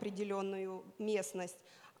приезжает в определенную местность,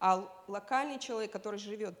 а локальный человек, который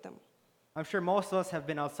живет там. I'm sure most of us have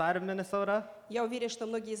been outside of Minnesota. Я уверен, что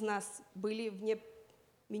многие из нас были вне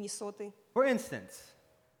Миннесоты. For instance,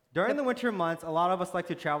 during the winter months, a lot of us like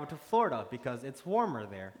to travel to Florida because it's warmer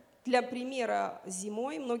there. Для примера,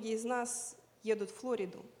 зимой многие из нас едут в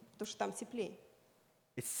Флориду, потому что там теплее.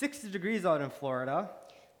 It's 60 degrees out in Florida,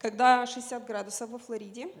 Когда 60 градусов во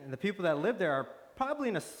Флориде, and the people that live there are probably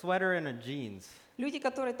in a sweater and a jeans. люди,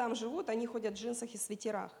 которые там живут, они ходят в джинсах и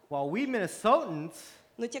свитерах. While we Minnesotans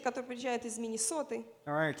Но те, которые приезжают из Миннесоты,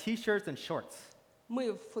 are wearing t-shirts and shorts.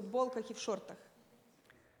 мы в футболках и в шортах.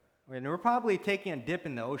 And we're probably taking a dip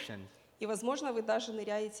in the ocean. И, возможно, вы даже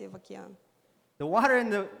ныряете в океан. The water in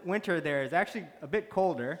the winter there is actually a bit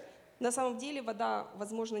colder, На самом деле вода,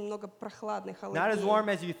 возможно, немного прохладной, not as warm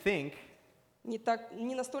холоднее. as you think,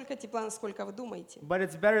 Не настолько тепла, насколько вы думаете. but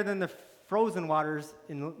it's better than the frozen waters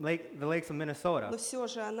in the lakes of Minnesota. Но все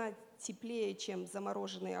же она теплее, чем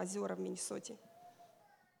замороженные озера в Миннесоте.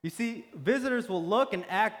 You see, visitors will look and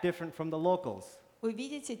act different from the locals. Вы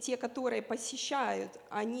видите, те, которые посещают,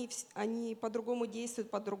 они по-другому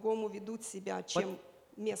действуют, по-другому ведут себя, чем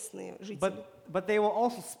местные жители. But they will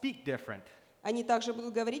also speak different. Они также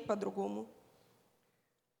будут говорить по-другому.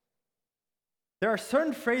 There are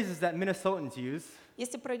certain phrases that Minnesotans use.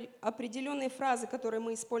 Есть определенные фразы, которые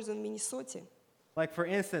мы используем в Миннесоте. Like, for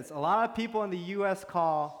instance, a lot of people in the U.S.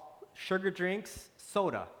 call sugar drinks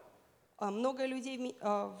soda. Много людей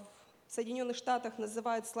в Соединенных Штатах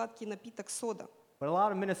называют сладкий напиток сода. But a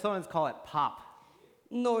lot of Minnesotans call it pop.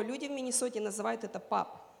 Но люди в Миннесоте называют это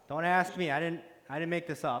пап. Don't ask me, I didn't make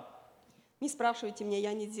this up. Не спрашивайте меня,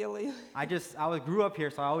 я не делаю. Grew up here,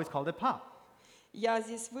 so I always called it pop. Я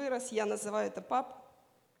здесь вырос, я называю это пап.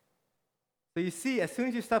 So you see, as soon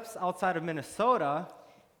as you step outside of Minnesota,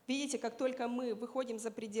 Видите, как только мы выходим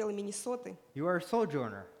за пределы Миннесоты, you are a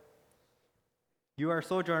sojourner. You are a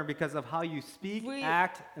sojourner because of how you speak, Вы-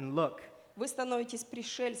 act, and look. вы становитесь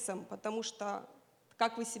пришельцем, потому что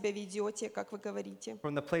как вы себя ведете, как вы говорите,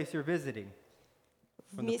 From the place you're visiting.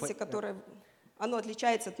 в From the месте, pla- которое оно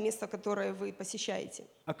отличается от места, которое вы посещаете.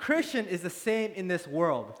 A Christian is the same in this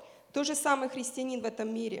world. То же самое христианин в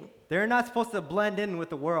этом мире. They're not supposed to blend in with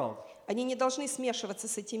the world. Они не должны смешиваться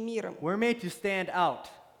с этим миром. We're made to stand out.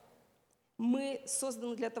 Мы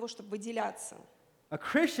созданы для того, чтобы выделяться. A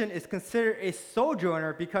Christian is considered a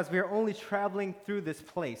sojourner because we are only traveling through this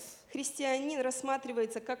place. Христианин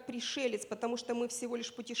рассматривается как пришелец, потому что мы всего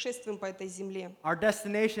лишь путешествуем по этой земле. Our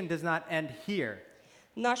destination does not end here.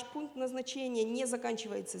 Наш пункт назначения не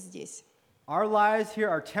заканчивается здесь. Our lives here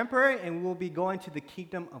are temporary, and we will be going to the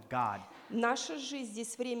kingdom of God. Наша жизнь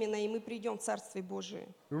здесь временная, и мы придем в Царствие Божие.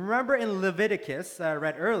 Remember in Leviticus, I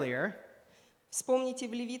read earlier, Вспомните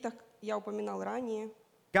в Левитах, я упоминал ранее,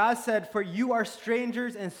 God said, "For you are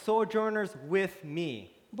strangers and sojourners with me."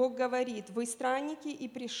 Бог говорит, вы странники и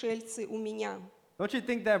пришельцы у меня. Don't you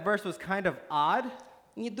think that verse was kind of odd?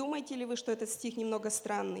 Не думаете ли вы, что этот стих немного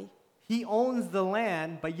странный? He owns the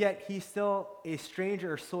land, but yet he's still a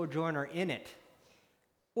stranger or sojourner in it.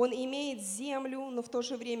 Он имеет землю, но в то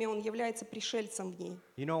же время он является пришельцем в ней.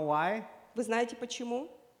 You know why? Вы знаете почему?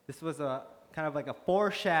 This was a kind of like a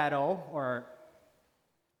foreshadow or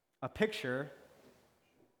a picture.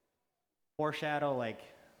 Foreshadow, like,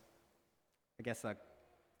 I guess a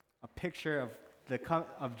picture of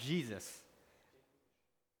of Jesus.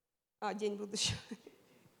 День будущего.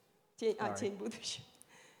 Sorry. Тень будущего.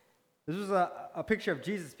 This was a picture of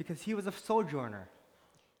Jesus because he was a sojourner.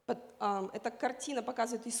 Эта картина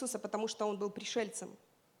показывает Иисуса, потому что он был пришельцем.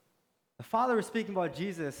 The Father was speaking about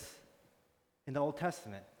Jesus in the Old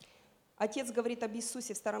Testament Отец говорит об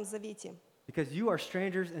Иисусе в Старом Завете, because you are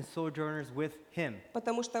strangers and sojourners with him.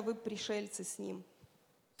 потому что вы пришельцы с Ним.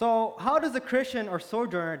 So, how does a Christian or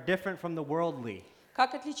sojourner different from the worldly?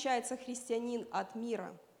 Как отличается христианин от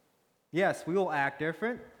мира? Yes, we will act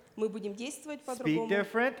different, Мы будем действовать speak по-другому,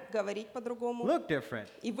 different, говорить по-другому look different.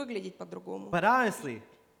 и выглядеть по-другому. But honestly,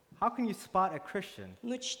 how can you spot a Christian?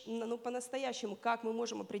 Ну, по-настоящему, как мы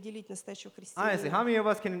можем определить настоящего Honestly, how христианина? many of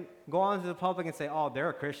us can go out into the public and say, "Oh, they're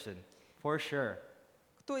a Christian," for sure?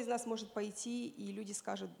 Кто из нас может пойти, и люди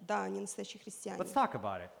скажут, да, они настоящие христиане? Let's talk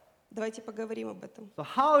about it. Давайте поговорим об этом. So,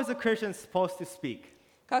 how is a Christian supposed to speak?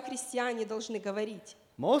 Как христиане должны говорить?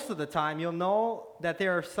 Most of the time, you'll know that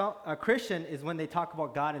a Christian is when they talk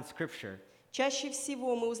about God in Scripture. Чаще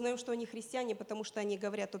всего мы узнаем, что они христиане, потому что они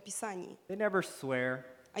говорят о Писании. They never swear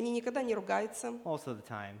Они никогда не ругаются, most of the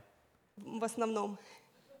time. в основном.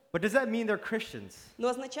 But does that mean they're Christians? Но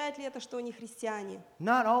означает ли это, что они христиане?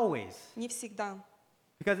 Not always. Не всегда.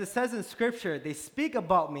 Because it says in Scripture, they speak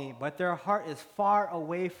about me, but their heart is far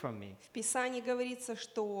away from me. В Писании говорится,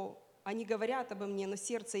 что они говорят обо мне, но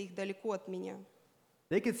сердце их далеко от меня.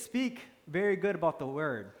 They could speak very good about the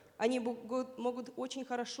Word, Они могут очень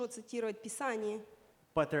хорошо цитировать Писание,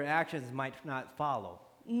 but their actions might not follow.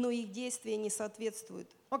 но их действия не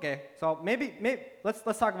соответствуют. Okay, so maybe let's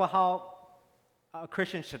talk about how a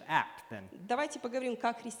Christian should act then. Давайте поговорим,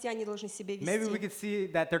 как христиане должны себя Maybe we вести. could see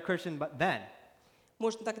that they're Christian, but then.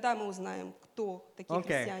 Может, тогда мы узнаем, кто такие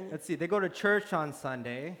Okay, христиане. let's see. They go to church on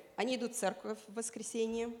Sunday. Они идут в церковь в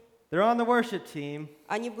воскресенье, They're on the worship team.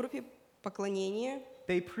 они в группе поклонения,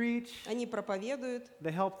 They preach. они проповедуют,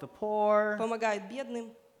 They help the poor. помогают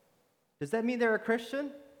бедным. Does that mean they're a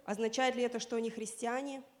Christian? Означает ли это, что они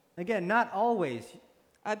христиане? Again, not always.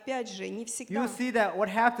 Опять же, не You'll всегда. see that what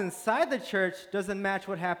happens inside the church doesn't match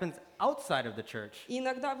what happens outside of the church. И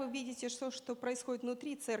иногда вы видите, что происходит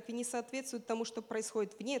внутри церкви, не соответствует тому, что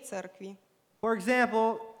происходит вне церкви. For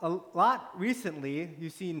example, a lot recently,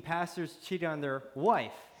 you've seen pastors cheating on their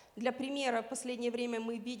wife. Для примера, в последнее время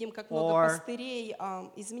мы видим, как много Or- пастырей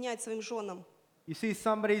изменяют своим женам. You see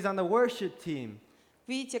somebody's on the worship team,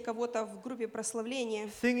 Видите кого-то в группе прославления,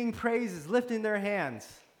 singing praises, lifting their hands.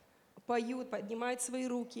 поют, поднимают свои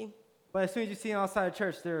руки. But as soon as you see them outside of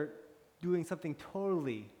church, they're doing something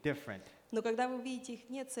totally different. Но когда вы видите их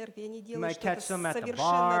вне церкви, они might делают catch что-то them at the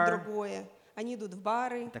совершенно bar. другое. Они идут в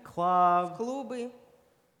бары, The в club, клубы,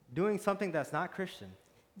 doing something that's not Christian.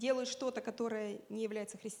 делают что-то, которое не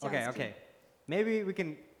является Okay, христианским. okay. Maybe we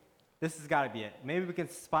can, this has got to be it. Maybe we can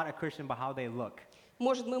spot a Christian by how they look.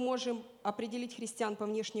 Может, мы можем определить христиан по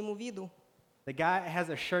внешнему виду. The guy has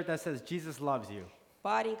a shirt that says, "Jesus loves you."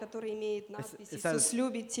 Парень, который имеет надпись it «Иисус says-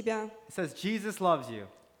 любит тебя». It says, "Jesus loves you."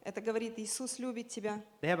 Это говорит «Иисус любит тебя».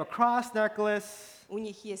 They have a cross necklace. У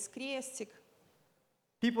них есть крестик.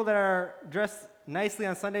 People that are dressed nicely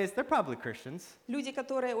on Sundays, they're probably Christians. Люди,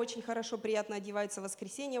 которые очень хорошо, приятно одеваются в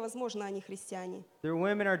воскресенье, возможно, они христиане. Their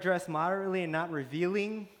women are dressed moderately and not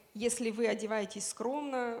revealing. Если вы одеваетесь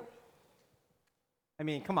скромно, I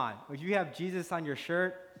mean, come on. If you have Jesus on your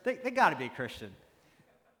shirt, they got to be a Christian.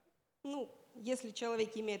 ну, если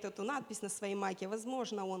человек имеет эту надпись на своей майке,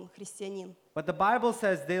 возможно, он христианин. But the Bible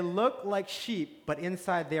says they look like sheep, but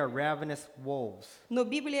inside they are ravenous wolves. Но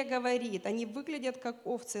Библия говорит, они выглядят как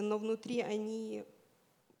овцы, но внутри они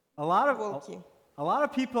A lot of волки. a lot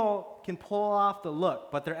of people can pull off the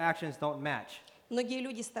look, but their actions don't match. Многие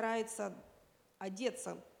люди стараются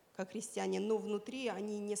одеться как христиане, но внутри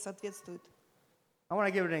они не соответствуют. I want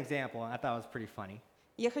to give it an example. I thought it was pretty funny.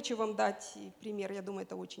 Я хочу вам дать пример, я думаю,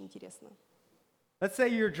 это очень интересно. Let's say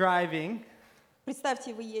you're driving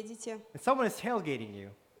Представьте, вы едете, and someone is tailgating you.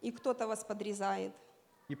 и кто-то вас подрезает.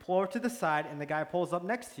 You pull over to the side, and the guy pulls up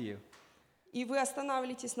next to you. И вы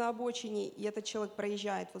останавливаетесь на обочине, и этот человек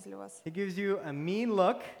проезжает возле вас. He gives you a mean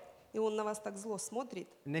look, И он на вас так зло смотрит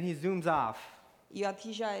and then he zooms off. и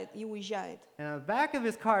отъезжает, и уезжает. And on the back of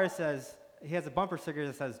his car it says, he has a bumper sticker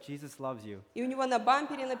that says, Jesus loves you. И у него на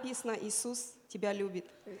бампере написано «Иисус тебя любит».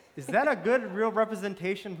 Is that a good, real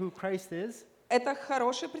representation of who Christ is? Это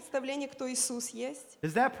хорошее представление, кто Иисус есть.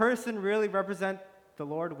 Does that person really represent the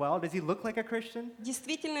Lord well? Does he look like a Christian?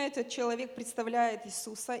 Действительно, этот человек представляет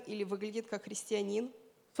Иисуса или выглядит как христианин.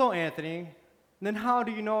 So, Anthony, then how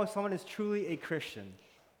do you know if someone is truly a Christian?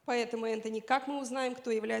 Поэтому, Энтони, как мы узнаем, кто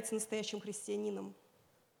является настоящим христианином?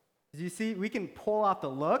 You see, we can pull out the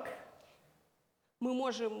look, Мы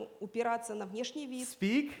можем упираться на внешний вид,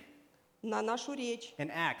 speak, на нашу речь and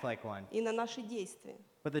act like one. и на наши действия.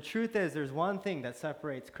 But the truth is, there's one thing that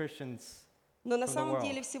separates Christians. Но на From the самом world.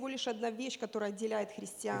 деле всего лишь одна вещь, которая отделяет If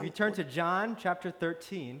христиан. you turn to John chapter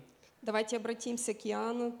 13, Давайте обратимся к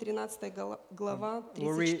Иоанну, 13 глава,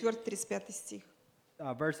 We'll read- 34-35 стих.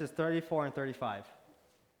 verses 34 and 35.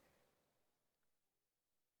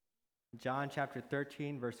 John chapter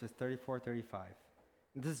 13, verses 34, 35.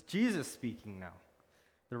 This is Jesus speaking now.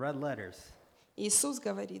 The red letters. Иисус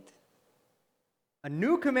говорит, A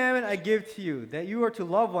new commandment I give to you, that you are to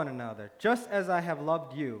love one another, just as I have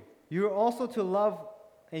loved you. You are also to love,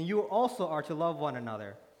 and you also are to love one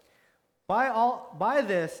another. By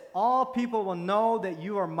this, all people will know that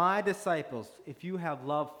you are my disciples, if you have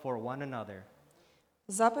love for one another.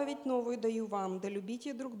 «Заповедь новую даю вам, да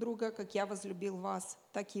любите друг друга, как я возлюбил вас,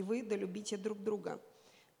 так и вы да любите друг друга.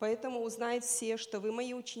 Поэтому узнают все, что вы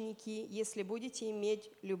мои ученики, если будете иметь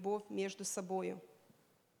любовь между собою».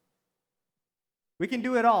 We can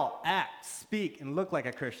do it all: act, speak, and look like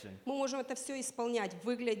a Christian. Мы можем это все исполнять,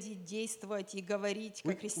 выглядеть, действовать и говорить,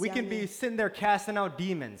 как We can be христиане. sitting there casting out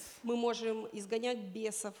demons. Мы можем изгонять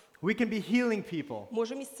бесов, We can be healing people.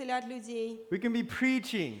 можем исцелять людей, We can be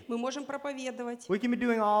preaching. мы можем проповедовать, We can be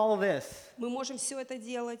doing all of this. мы можем все это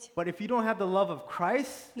делать. But if you don't have the love of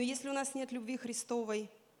Christ, Но если у нас нет любви Христовой,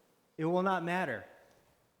 it will not matter.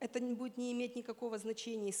 это не будет не иметь никакого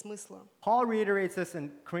значения и смысла. Paul reiterates this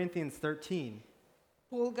in Corinthians 13.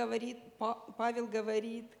 Павел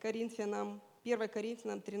говорит Коринфянам, 1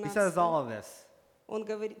 Коринфянам He says 13, all of this. он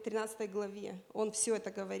говорит, 13 главе, он все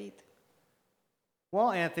это говорит.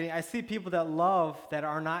 Well, Anthony, I see people that love that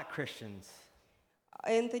are not Christians.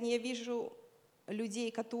 Энтони, я вижу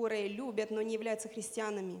людей, которые любят, но не являются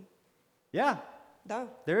христианами. Yeah, Да,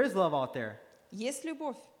 there is love out there. есть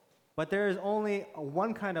любовь, But there is only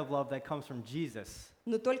one kind of love that comes from Jesus.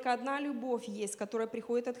 но только одна любовь есть, которая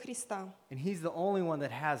приходит от Христа. And He's the only one that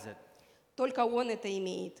has it Только Он это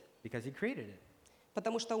имеет, because He created it.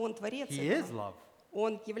 потому что Он творец He is этого. love.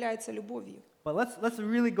 Он является любовью. But let's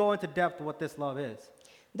really go into depth what this love is.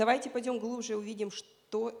 Давайте пойдем глубже и увидим,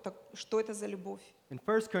 что это за любовь. In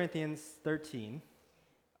 1 Corinthians 13,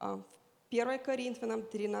 1 Коринфянам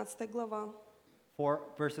 13 глава,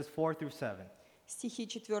 verses 4 through 7. стихи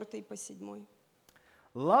 4 по 7.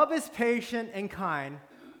 Love is patient and kind.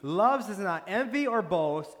 Love does not envy or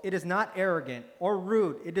boast. It is not arrogant or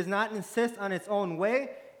rude. It does not insist on its own way.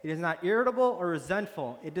 It is not irritable or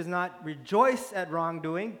resentful. It does not rejoice at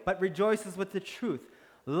wrongdoing, but rejoices with the truth.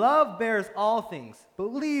 Love bears all things,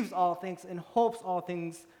 believes all things, and hopes all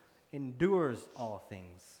things, endures all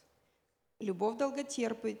things. Любовь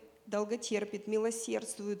долготерпит,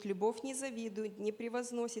 милосердствует, любовь не завидует, не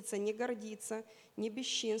превозносится, не гордится, не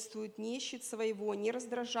бесчинствует, не ищет своего, не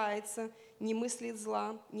раздражается, не мыслит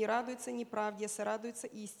зла, не радуется неправде, сорадуется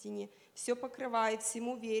истине, все покрывает,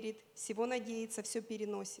 всему верит, всего надеется, все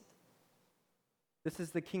переносит. This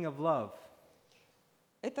is the King of love.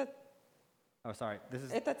 Это Oh, sorry. This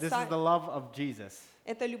is Это this царь. is the love of Jesus.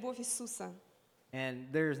 любовь Иисуса,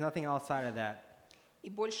 And there's nothing outside of that. и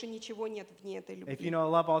больше ничего нет вне этой If you любви. know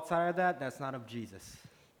love outside of that, that's not of Jesus.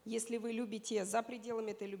 Если вы любите за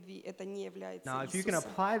пределами этой любви, это не является Now, if you can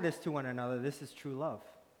Иисусом. apply this to one another, this is true love.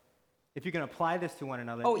 If you can apply this to one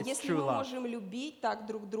another, О, it's если true мы love. можем любить так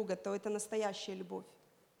друг друга, то это настоящая любовь.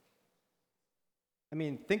 I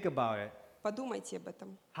mean, think about it. Подумайте об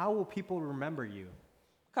этом. How will people remember you?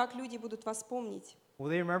 Как люди будут вас помнить? Will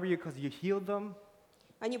they remember you because you healed them?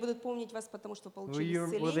 Они будут помнить вас, потому что получили Will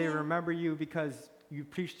they исцеление? remember you because you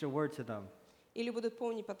preached a word to them? Или будут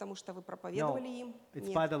помнить, потому что вы No, проповедовали им? it's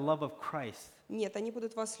by Нет. the love of Christ. Нет, они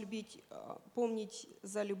будут вас любить, помнить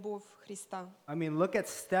за любовь Христа. I mean, look at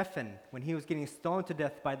Stephen when he was getting stoned to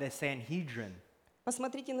death by the Sanhedrin.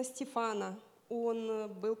 Посмотрите на Стефана. Он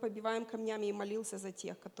был побиваем камнями и молился за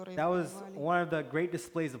тех, которые That его was убивали. one of the great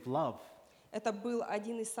displays of love. Это был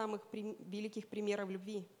один из самых великих примеров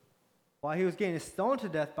любви. While he was getting stoned to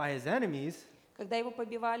death by his enemies, Когда его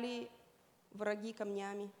побивали враги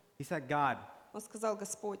камнями, he said, God, он сказал: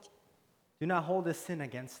 Господь, do not hold this sin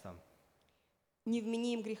against them. не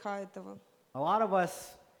вмени им греха этого. A lot of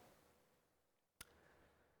us,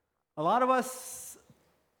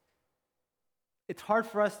 it's hard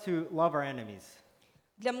for us to love our enemies.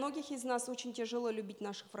 Для многих из нас очень тяжело любить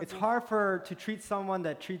наших It's врагов. hard to treat someone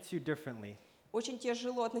that treats you differently. Очень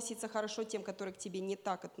тяжело относиться хорошо тем, которые к тебе не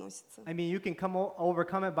так относятся. I mean, you can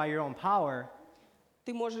overcome it by your own power,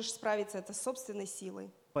 Ты можешь справиться это собственной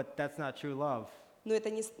силой, but that's not true love но это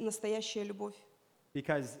не настоящая любовь,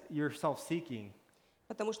 because you're self-seeking.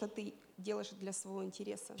 потому что ты делаешь это для своего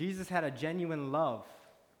интереса. Jesus had a genuine love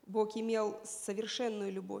Бог имел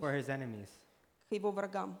совершенную любовь for his enemies, к его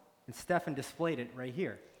врагам. and Stephen displayed it right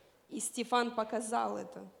here. И Стефан показал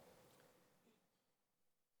это.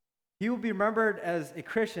 He will be remembered as a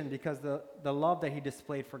Christian because the love that he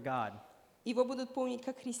displayed for God. Его будут помнить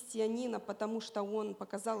как христианина, потому что он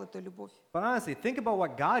показал эту любовь. But honestly, think about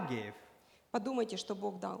what God gave. Подумайте, что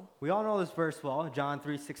Бог дал. We all know this verse well, John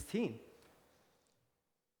 3:16.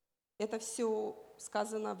 Это все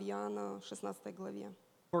сказано в Иоанна 16 главе.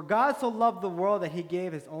 For God so loved the world that he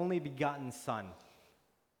gave his only begotten Son.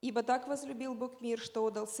 «Ибо так возлюбил Бог мир, что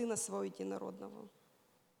отдал Сына Своего Единородного».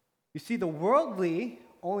 You see, the worldly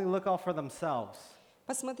only look out for themselves.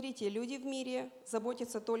 Посмотрите, люди в мире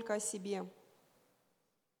заботятся только о себе.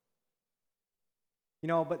 You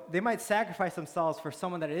know, but they might sacrifice themselves for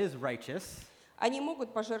someone that is righteous, Они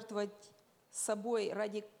могут пожертвовать собой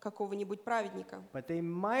ради какого-нибудь праведника, but they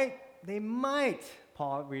might,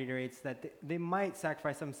 Paul reiterates, that they might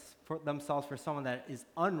sacrifice themselves for someone that is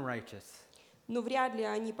unrighteous. но вряд ли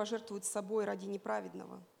они пожертвуют собой ради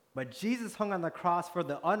неправедного. But Jesus hung on the cross for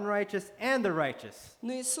the unrighteous and the righteous,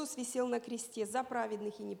 Но Иисус висел на кресте за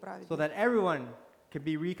праведных и so неправедных, that everyone could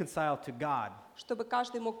be reconciled to God. чтобы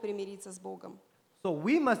каждый мог примириться с Богом. So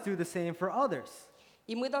we must do the same for others.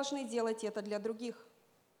 И мы должны делать это для других.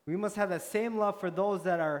 We must have that same love for those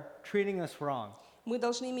that are treating us wrong, Мы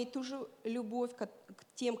должны иметь ту же любовь к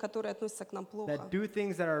тем, которые относятся к нам плохо that do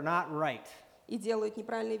things that are not right. и делают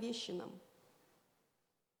неправильные вещи нам.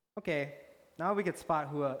 Okay, now we can spot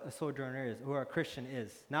who a sojourner is, who a Christian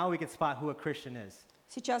is. Now we can spot who a Christian is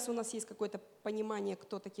Сейчас у нас есть какое-то понимание,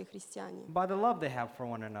 кто такие христиане, by the love they have for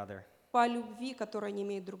one another. по любви, которую они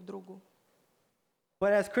имеют друг к другу.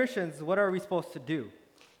 But as Christians, what are we supposed to do?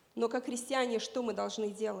 Но как христиане, что мы должны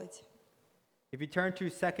делать? If you turn to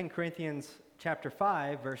 2 Corinthians chapter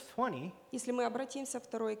 5, verse 20, Если мы обратимся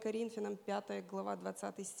 2 Коринфянам 5 глава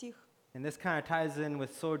 20 стих, and this kind of ties in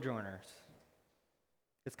with sojourners.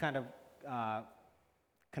 This kind of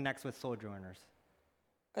connects with sojourners.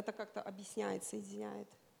 это как-то объясняет, соединяет.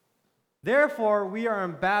 Therefore, we are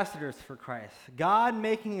ambassadors for Christ, God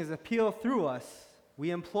making his appeal through us.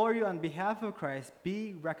 We implore you on behalf of Christ,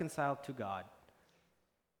 be reconciled to God.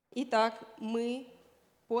 Итак, мы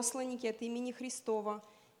посланники от имени Христова,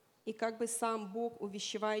 и как бы сам Бог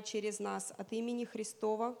увещевает через нас от имени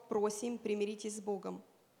Христова, просим, примиритесь с Богом.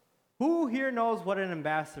 Who here knows what an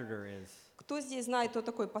ambassador is? Кто здесь знает, кто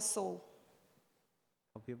такой посол?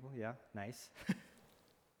 Some people, yeah, nice.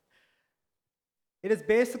 It is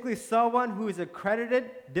basically someone who is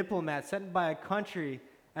accredited diplomat sent by a country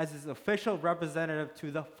as its official representative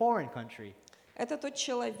to the foreign country. Это тот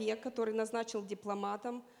человек, который назначил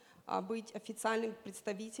дипломатом быть официальным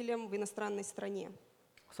представителем в иностранной стране.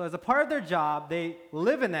 So as a part of their job, they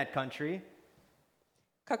live in that country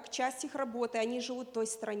Как часть их работы, они живут в той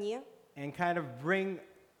стране and kind of bring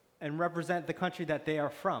and represent the country that they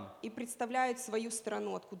are from. и представляют свою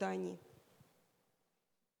страну, откуда они.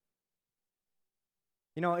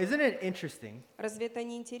 You know, isn't it interesting Разве это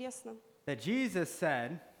не интересно? that Jesus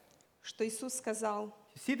said, Что Иисус сказал,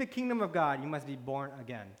 to see the kingdom of God, you must be born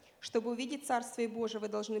again. чтобы увидеть Царствие Божие, вы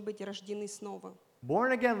должны быть рождены снова.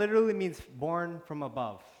 Born again literally means born from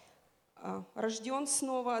above. Рожден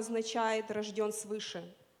снова означает рожден свыше.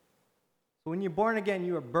 So when you're born again,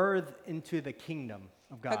 you are birthed into the kingdom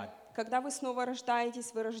of God, Когда вы снова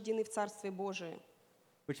рождаетесь, вы рождены в Царстве Божие.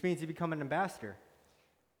 which means you become an ambassador.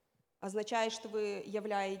 Означает, что вы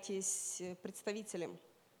являетесь представителем.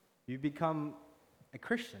 You become a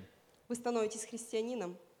Christian. Вы становитесь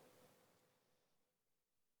христианином.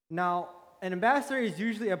 Now, an ambassador is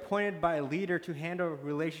usually appointed by a leader to handle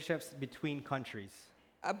relationships between countries.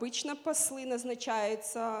 Обычно послы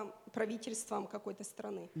назначаются правительством какой-то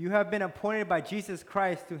страны. You have been appointed by Jesus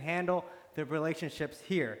Christ to handle the relationships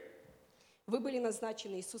here. Вы были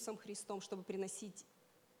назначены Иисусом Христом, чтобы приносить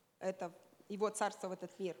это, Его Царство в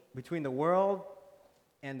этот мир, Between the world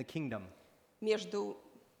and the kingdom. между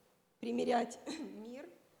примирять мир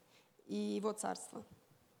и Его Царство.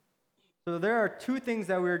 So there are two things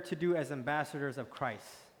that we're to do as ambassadors of Christ.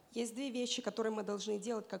 Есть две вещи, которые мы должны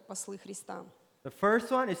делать как послы Христа. The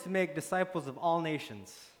first one is to make disciples of all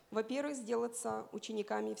nations. Во-первых, сделаться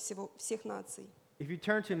учениками всех наций. If you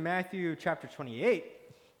turn to Matthew chapter 28,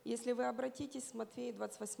 Если вы обратитесь в Матфея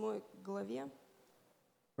 28 главе,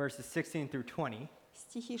 verses 16 through 20,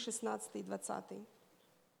 стихи 16 и 20.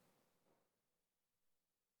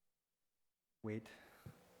 wait.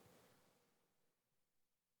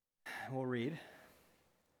 We'll read.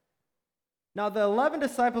 Now the 11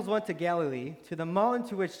 disciples went to Galilee, to the mountain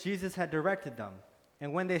to which Jesus had directed them.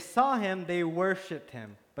 And when they saw him, they worshipped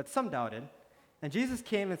him, but some doubted. And Jesus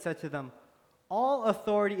came and said to them, All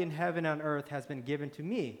authority in heaven and earth has been given to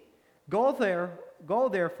me. Go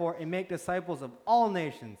therefore and make disciples of all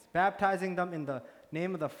nations, baptizing them in the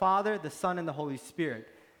name of the Father, the Son, and the Holy Spirit,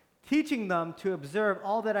 teaching them to observe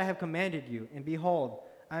all that I have commanded you. And behold,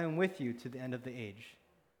 I am with you to the end of the age.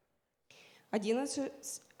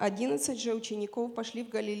 11 же учеников пошли в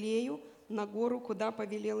Галилею, на гору, куда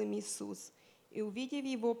повелел им Иисус. И, увидев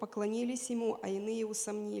Его, поклонились Ему, а иные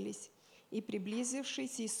усомнились. И,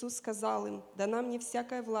 приблизившись, Иисус сказал им: «Дана мне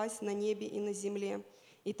всякая власть на небе и на земле.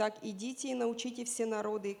 Итак, идите и научите все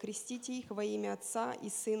народы, и крестите их во имя Отца и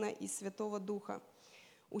Сына и Святого Духа,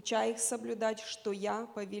 уча их соблюдать, что Я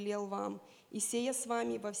повелел вам, и сея с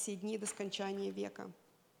вами во все дни до скончания века».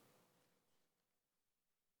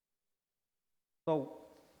 So,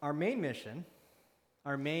 our main mission,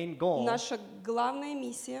 our main goal, Наша главная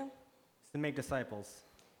миссия is to make disciples,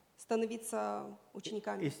 — становиться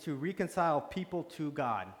учениками, is to reconcile people to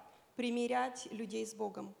God. примирять людей с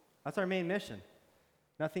Богом. That's our main mission.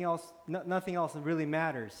 Nothing else really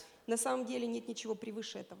matters. На самом деле нет ничего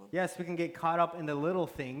превыше этого. Yes, we can get caught up in the little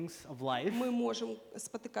things of life, Мы можем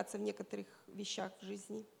спотыкаться в некоторых вещах в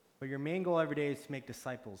жизни, but your main goal every day is to make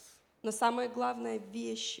disciples. но самая главная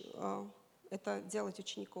вещь это делать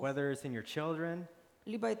учеников. Whether it's in your children,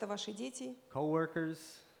 Либо это ваши дети, co-workers,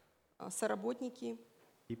 соработники,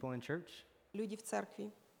 people in church. люди в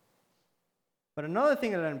церкви. But another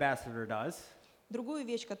thing that an ambassador does Другую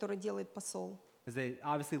вещь, которую делает посол, is they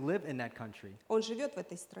obviously live in that country. он живет в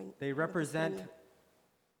этой стране. They в этой represent стране.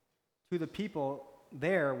 to the people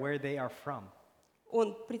there where they are from.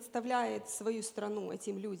 Он представляет свою страну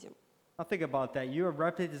этим людям. Now think about that. You are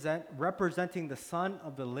representing the Son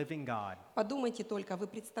of the living God. Подумайте только, вы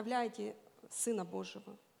представляете Сына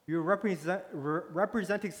Божьего. You're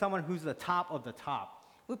representing someone who's the top of the top.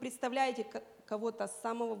 Вы представляете кого-то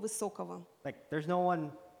самого высокого. Like there's no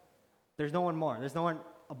one more. There's no one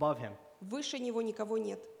above him. Выше него никого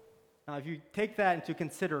нет. Now if you take that into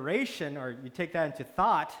consideration or you take that into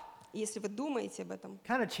thought, И если вы думаете об этом, it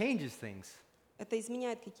kind of changes things. это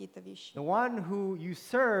изменяет какие-то вещи. The one who you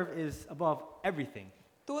serve is above everything.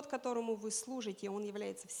 Тот, которому вы служите, он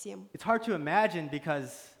является всем. It's hard to imagine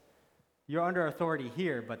because you're under authority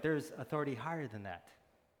here, but there's authority higher than that.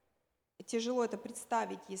 Тяжело это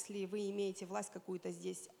представить, если вы имеете власть какую-то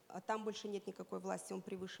здесь, а там больше нет никакой власти, он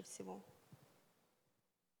превыше всего.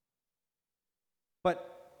 But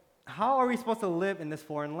how are we supposed to live in this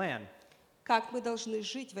foreign land? Как мы должны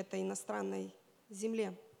жить в этой иностранной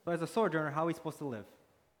земле? So as a sojourner, how are we supposed to live?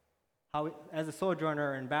 As a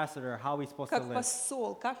sojourner or ambassador, how are we supposed to Как live?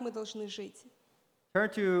 посол, как мы должны жить? Turn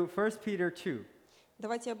to 1 Peter 2,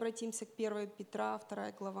 Давайте обратимся к 1 Петра,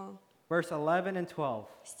 2 глава, verse 11 and 12.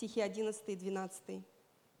 стихи 11 и 12.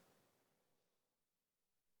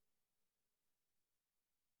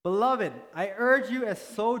 Beloved, I urge you as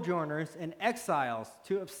sojourners and exiles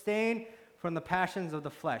to abstain from the passions of the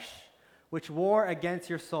flesh, which war against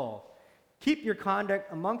your soul. Keep your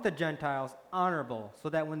conduct among the Gentiles honorable, so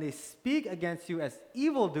that when they speak against you as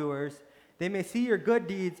evildoers, they may see your good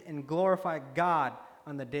deeds and glorify God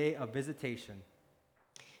on the day of visitation.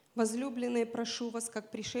 Возлюбленные, прошу вас, как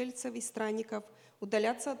пришельцев и странников,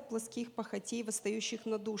 удаляться от плоских похотей, восстающих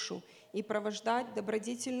на душу, и провождать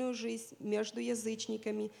добродетельную жизнь между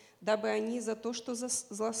язычниками, дабы они за то, что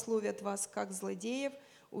злословят вас, как злодеев,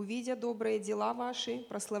 увидя добрые дела ваши,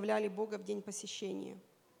 прославляли Бога в день посещения.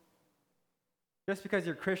 Just because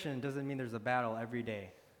you're Christian doesn't mean there's a battle every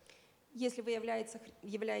day. Если вы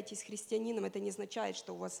являетесь христианином, это не означает,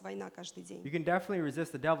 что у вас война каждый день. You can definitely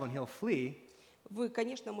resist the devil and he'll flee, Вы,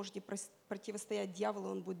 конечно, можете противостоять дьяволу,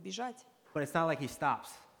 он будет бежать, but it's not like he stops.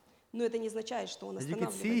 но это не означает, что он As you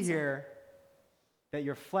can see останавливается. here, that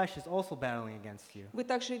your flesh is also battling against you. Вы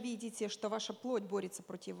также видите, что ваша плоть борется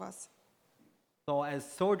против вас. So as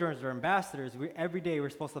sojourners or ambassadors, every day we're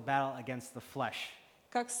supposed to battle against the flesh.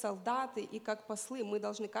 Как солдаты и как послы мы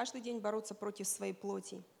должны каждый день бороться против своей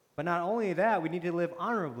плоти. But not only that, we need to live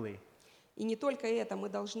honorably. И не только это, мы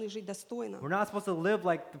должны жить достойно. We're not supposed to live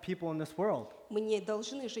like the people in this world. Мы не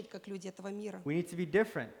должны жить, как люди этого мира. We need to be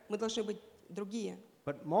different. Мы должны быть другие.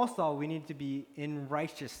 But most of all, we need to be in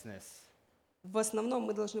righteousness, В основном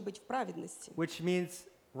мы должны быть в праведности. which means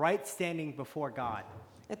right standing before God.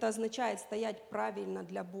 Это означает стоять правильно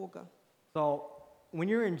для Бога. So when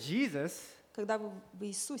you're in Jesus, Когда вы в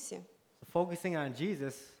Иисусе, focusing on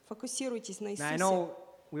Jesus, фокусируйтесь на now I Иисусе. know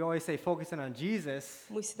we always say focusing on Jesus,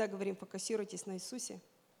 Мы всегда говорим, фокусируйтесь на Иисусе.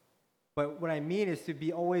 but what I mean is to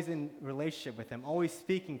be always in relationship with Him, always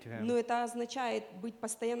speaking to Но Him, это означает быть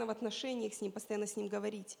постоянно в отношениях с Ним, постоянно с Ним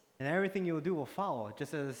говорить. and everything you will do will follow.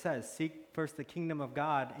 Just as it says, seek first the kingdom of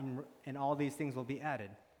God, and all these things will be added.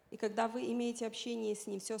 И когда вы имеете общение с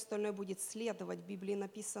Ним, все остальное будет следовать. В Библии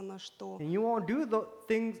написано, что And you won't do the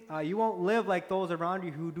things, you won't live like those around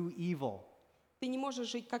you who do evil. ты не можешь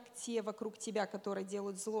жить, как те вокруг тебя, которые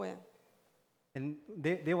делают злое. And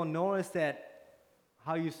they will notice that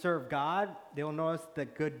how you serve God, they will notice the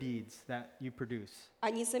good deeds that you produce.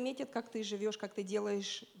 Они заметят, как ты живешь, как ты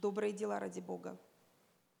делаешь добрые дела ради Бога.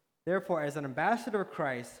 Therefore, as an ambassador of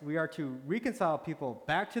Christ, we are to reconcile people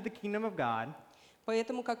back to the kingdom of God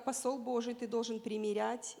Поэтому, как посол Божий, ты должен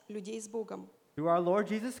примирять людей с Богом through our Lord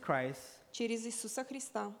Jesus Christ через Иисуса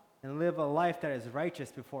Христа and live a life that is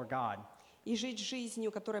righteous before God. и жить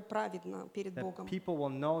жизнью, которая праведна перед That Богом, people will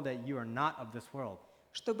know that you are not of this world.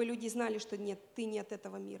 чтобы люди знали, что нет, ты не от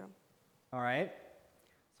этого мира. All right?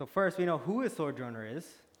 So first, we know who a sojourner is.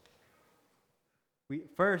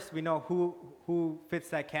 First, we know who fits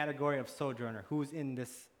that category of sojourner, who's in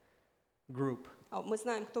this group. Мы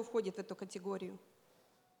знаем, кто входит в эту категорию.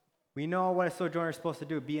 We know what a sojourner is supposed to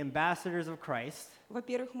do, be ambassadors of Christ.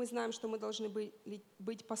 Во-первых, мы знаем, что мы должны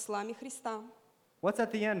быть послами Христа. What's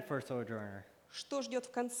at the end for a sojourner? Что ждет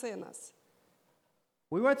в конце нас?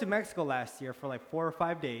 We went to Mexico last year for like 4 or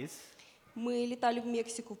 5 days, Мы летали в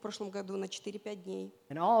Мексику в прошлом году на 4-5 дней.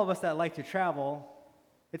 and all of us that like to travel,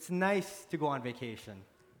 it's nice to go on vacation.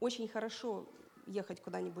 Очень хорошо ехать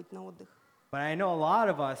куда-нибудь на отдых. But I know a lot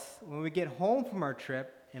of us, when we get home from our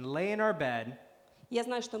trip and lay in our bed, Я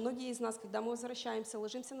знаю, что многие из нас, когда мы возвращаемся,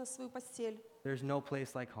 ложимся на свою постель, there's no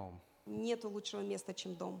place like home. нету лучшего места,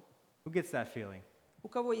 чем дом. Who gets that feeling? У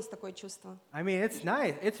кого есть такое чувство? I mean, it's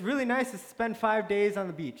nice. It's really nice to spend 5 days on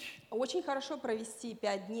the beach. Очень хорошо провести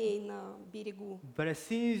 5 дней на берегу. But as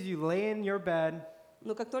soon as you lay in your bed,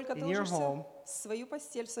 Но как только ты In your ложишься home. в свою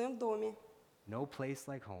постель, в своем доме, no place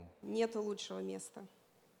like home. нету лучшего места.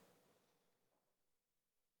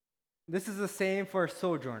 This is the same for a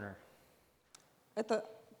sojourner Это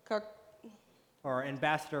как or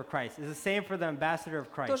ambassador of Christ. It's the same for the ambassador of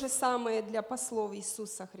то же Christ. самое для послов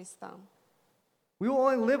Иисуса Христа. We will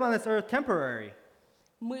only live on this earth temporary,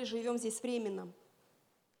 Мы живем здесь временно,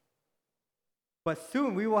 but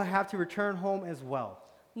soon we will have to return home as well.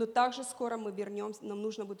 но также скоро мы вернемся, нам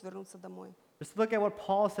нужно будет вернуться домой. Just look at what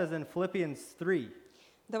Paul says in Philippians 3,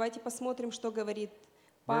 Давайте посмотрим, что говорит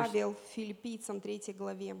Павел Филиппийцам 3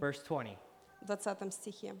 главе, verse 20. 20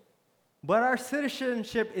 стихе. But our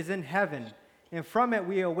citizenship is in heaven, and from it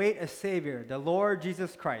we await a Savior, the Lord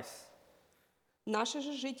Jesus Christ. Наше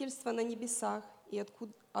же жительство на небесах, и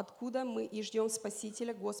откуда мы и ждем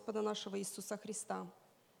Спасителя Господа нашего Иисуса Христа.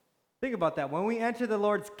 Think about that. When we enter the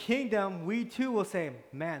Lord's kingdom, we too will say,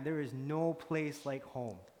 man, there is no place like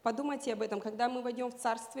home. Подумайте об этом. Когда мы войдем в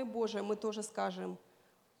Царствие Божие, мы тоже скажем,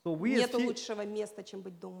 So we, нету лучшего места, чем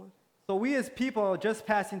быть дома. as people just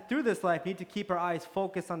passing through this life need to keep our eyes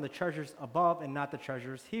focused on the treasures above and not the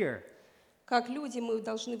treasures here. Как люди мы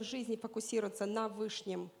должны в жизни фокусироваться на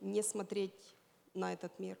Вышнем, не смотреть на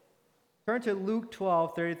этот мир. Turn to Luke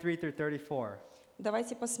 12, 33 through 34.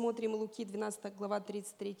 Давайте посмотрим Луки 12 глава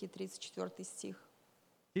 33-34 стих.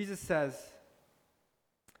 Jesus says,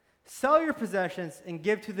 sell your possessions and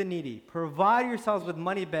give to the needy. Provide yourselves with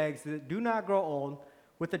money bags that do not grow old,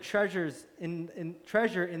 with the treasure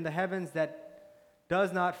in the heavens that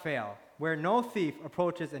does not fail, where no thief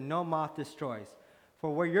approaches and no moth destroys.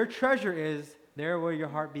 For where your treasure is, there will your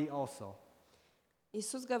heart be also.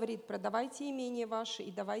 Иисус говорит, продавайте имение ваше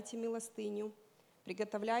и давайте милостыню.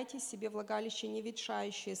 Приготовляйте себе влагалище не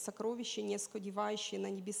ветшающее, сокровище не скудевающее на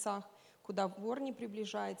небесах, куда вор не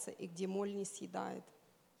приближается и где моль не съедает.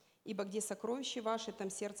 Ибо где сокровище ваше, там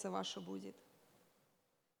сердце ваше будет.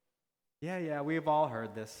 Yeah, we've all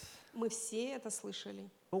heard this. Мы все это слышали.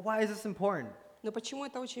 But why is this important? Но почему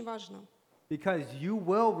это очень важно? Because you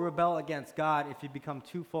will rebel against God if you become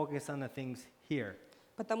too focused on the things here.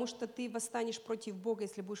 Потому что ты восстанешь против Бога,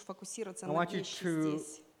 если будешь фокусироваться I на want you вещи to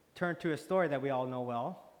здесь. turn to a story that we all know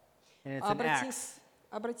well, and it's in Обратись, Acts.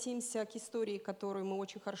 обратимся к истории, которую мы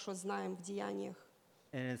очень хорошо знаем в Деяниях.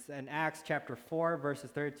 And it's in Acts chapter 4,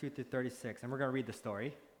 verses 32 through 36. And we're going to read the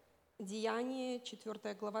story. Деяние,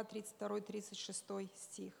 4 глава, 32-36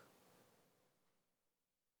 стих.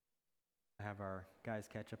 I have our guys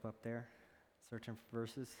catch up there, searching for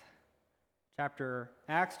verses.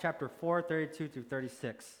 Acts chapter 4, 32 through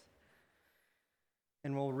 36.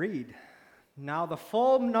 And we'll read. Now the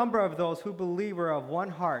full number of those who believed were of one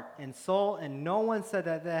heart and soul, and no one said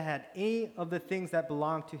that they had any of the things that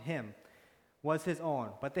belonged to him was his own,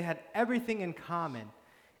 but they had everything in common.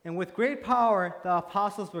 And with great power, the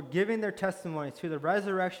apostles were giving their testimony to the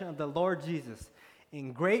resurrection of the Lord Jesus,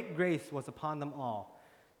 and great grace was upon them all.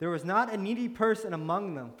 There was not a needy person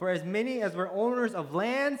among them, for as many as were owners of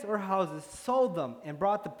lands or houses sold them and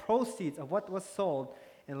brought the proceeds of what was sold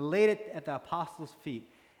and laid it at the apostles'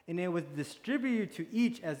 feet. And it was distributed to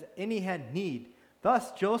each as any had need.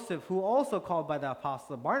 Thus Joseph, who also called by the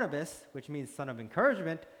apostle Barnabas, which means son of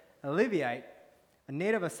encouragement, a Levite, a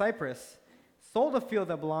native of Cyprus, sold a field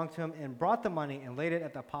that belonged to him and brought the money and laid it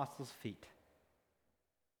at the apostles' feet.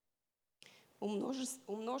 У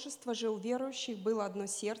множества же у верующих было одно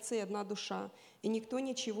сердце и одна душа, и никто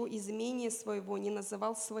ничего из имения своего не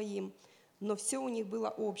называл своим, но все у них было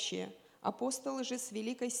общее. Апостолы же с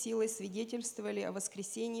великой силой свидетельствовали о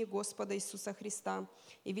воскресении Господа Иисуса Христа,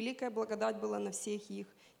 и великая благодать была на всех их.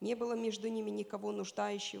 Не было между ними никого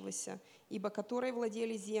нуждающегося, ибо которые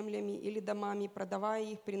владели землями или домами, продавая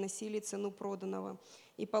их, приносили цену проданного,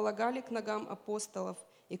 и полагали к ногам апостолов,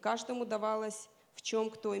 и каждому давалось в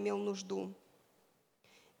чем кто имел нужду.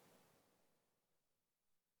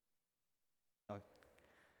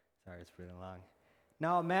 Sorry, it's really long.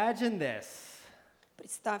 Now imagine this.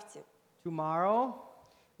 Представьте, Tomorrow,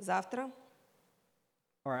 завтра,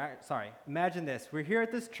 imagine this. We're here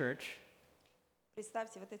at this church,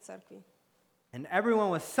 представьте в этой церкви, and everyone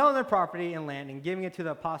was selling their property and land and giving it to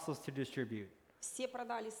the apostles to distribute. все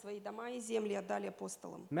продали свои дома и земли и отдали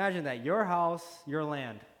апостолам. Imagine that, your house, your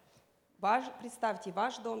land. Представьте,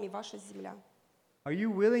 ваш дом и ваша земля. Are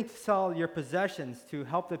you willing to sell your possessions to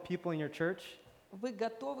help the people in your church? Вы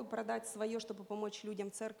готовы продать свое, чтобы помочь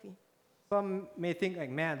людям в церкви? Some may think like,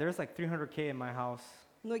 man, there's like 300K in my house.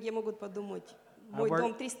 Многие могут подумать, мой work-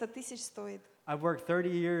 дом 300 тысяч стоит. I've worked 30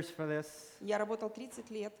 years for this. Я работал 30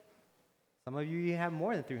 лет. Some of you have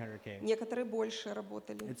more than 300K. Некоторые больше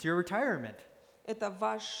работали. It's your retirement Это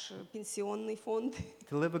ваш пенсионный фонд,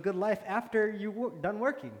 to live a good life after you're done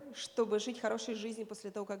working. чтобы жить хорошей жизнью после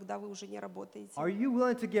того, когда вы уже не работаете. Are you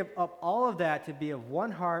willing to give up all of that to be of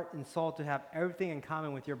one heart and soul, to have everything in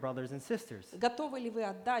common with your brothers and sisters? Готовы ли вы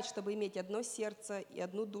отдать, чтобы иметь одно сердце и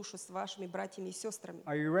одну душу с вашими братьями и сестрами?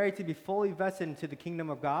 Are you ready to be fully vested into the kingdom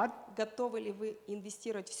of God? Готовы ли вы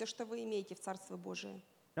инвестировать все, что вы имеете, в Царство Божие?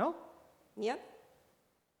 No? Нет?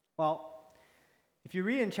 Well, if you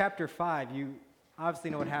read in chapter 5, you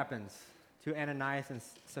obviously know what happens to Ananias and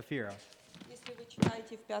Sapphira. Если вы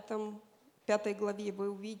читаете в пятой главе, вы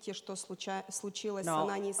увидите, что случилось с Now,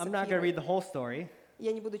 Ананией и I'm not going to read the Сапфирой. whole story,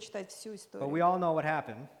 Я не буду читать всю but we историю, all know what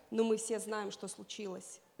happened. но мы все знаем, что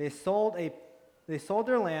случилось. They sold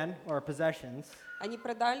their land or possessions, Они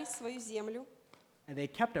продали свою землю, and they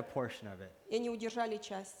kept a portion of it. и они удержали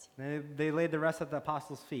часть. And they laid the rest at the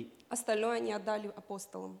apostles' feet. Остальное они отдали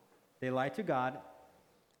апостолам. They lied to God,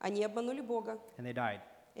 Они обманули Бога, and they died.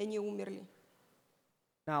 и они умерли.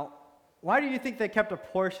 Now, why do you think they kept a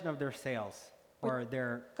portion of their sales or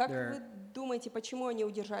Как вы думаете, почему они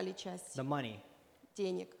удержали часть the money?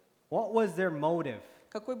 денег? What was their motive?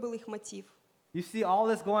 Какой был их мотив? You see all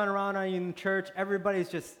this going around in the church, everybody's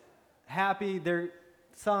just happy, they're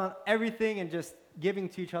selling everything and just giving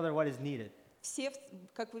to each other what is needed. Все,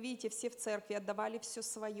 как вы видите, все в церкви отдавали все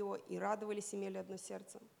свое и радовались, имели одно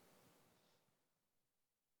сердце.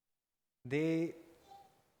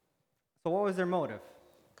 So what was their motive?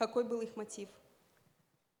 Какой был их мотив?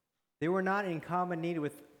 They were not in common need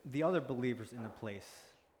with the other believers in the place.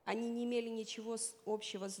 Они не имели ничего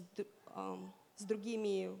общего с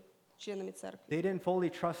другими членами церкви. They didn't fully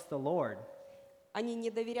trust the Lord. Они не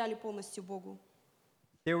доверяли полностью Богу.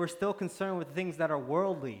 They were still concerned with things that are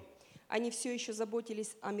worldly. Они все еще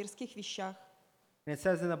заботились о мирских вещах. And it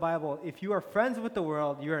says in the Bible, if you are friends with the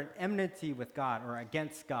world, you're in enmity with God or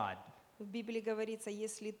against God. В Библии говорится,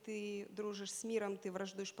 если ты дружишь с миром, ты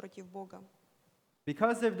враждуешь против Бога.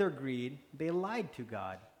 Because of their greed, they lied to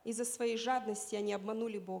God, Из-за своей жадности они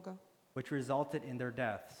обманули Бога, which resulted in their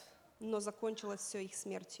deaths. но закончилось все их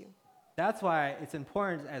смертью. That's why it's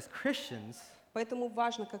important as Christians Поэтому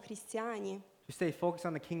важно, как христиане, to stay focused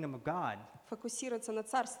on the kingdom of God, фокусироваться на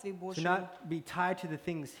Царстве to Божьем, not be tied to the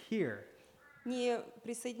things here, не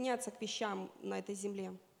присоединяться к вещам на этой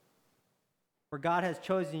земле. For God has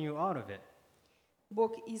chosen you out of it.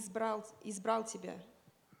 Бог избрал тебя.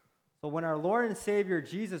 So when our Lord and Savior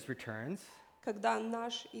Jesus returns, Когда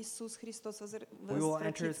наш Иисус Христос we will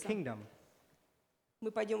enter his возвратится, kingdom.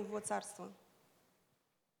 мы пойдем в Его Царство.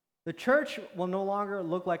 The church will no longer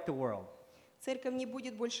look like the world. Церковь не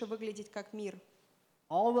будет больше выглядеть как мир.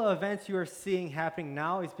 All the events you are seeing happening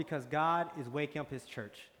now is because God is waking up his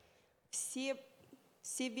church. Все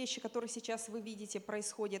вещи, которые сейчас вы видите,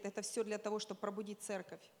 происходят, это все для того, чтобы пробудить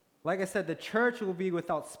церковь. Like I said, the church will be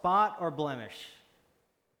without spot or blemish.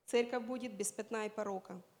 Церковь будет без пятна и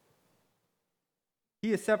порока.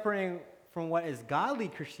 He is separating from what is godly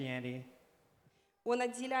Christianity Он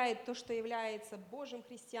отделяет то, что является Божьим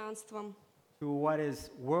христианством, to what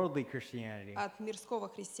is worldly Christianity. от мирского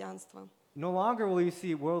христианства. No longer will you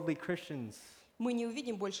see worldly Christians. Мы не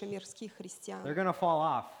увидим больше мирских They're христиан. going to fall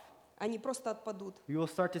off. Они просто отпадут. You will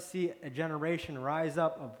start to see a generation rise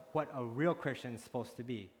up of what a real Christian is supposed to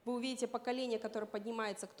be. Вы увидите поколение, которое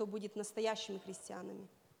поднимается, кто будет настоящими христианами.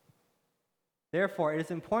 Therefore, it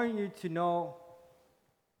is important you to know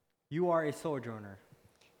you are a sojourner.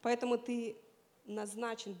 Поэтому ты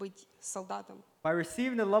назначен быть солдатом, By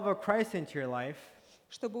receiving the love of Christ into your life,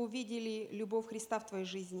 чтобы увидели любовь Христа в твоей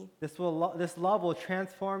жизни. this love will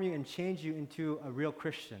transform you and change you into a real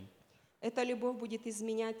Christian. Эта любовь будет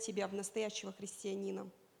изменять тебя в настоящего христианина.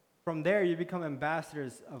 From there, you become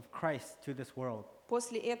ambassadors of Christ to this world.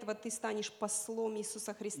 После этого ты станешь послом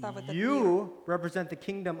Иисуса Христа в этот мир. You represent the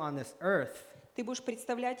kingdom on this earth, Ты будешь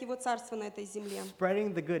представлять Его Царство на этой земле,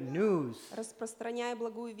 spreading the good news распространяя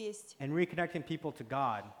благую весть and reconnecting people to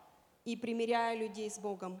God. и примиряя людей с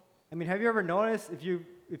Богом. I mean, have you ever noticed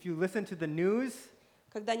if you listen to the news,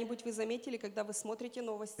 Когда-нибудь вы заметили, когда вы смотрите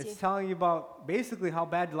новости, it's telling you about basically how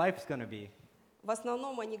bad life is going to be. в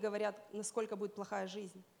основном они говорят, насколько будет плохая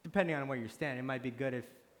жизнь. Depending on where you stand, it might be good if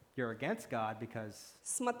you're against God because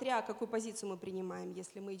Смотря какую позицию мы принимаем,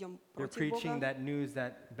 если мы идем you're против preaching Бога, that news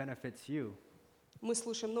that benefits you. мы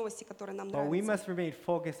слушаем новости, которые нам But we нравятся. must remain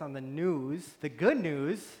focused on the news, the good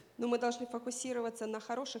news Но мы должны фокусироваться на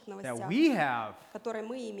хороших that новостях, we have которые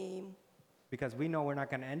мы имеем, because we know we're not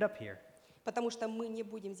going to end up here. потому что мы не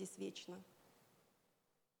будем здесь вечно.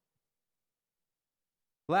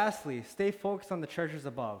 Lastly, stay focused on the treasures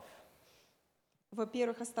above.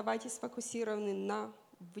 Во-первых, оставайтесь сфокусированы на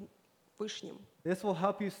Вышнем. This will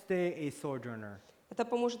help you stay a sojourner, Это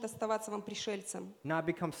поможет оставаться вам пришельцем, not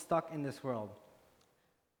become stuck in this world.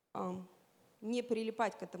 не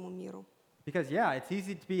прилипать к этому миру. Because, yeah, it's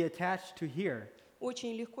easy to be attached to here.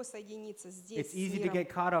 Очень легко соединиться здесь It's с easy to миром. get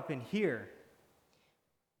caught up in here,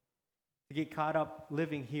 to get caught up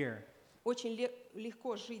living here. Очень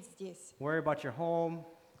легко жить здесь, Worry about your home,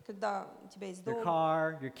 когда у тебя есть your дом,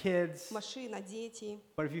 car, your kids. машина, дети.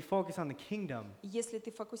 But if you focus on the kingdom, Если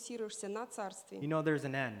ты фокусируешься на you Царстве, know there's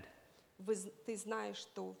an end. ты знаешь,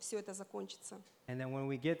 что все это закончится. And then when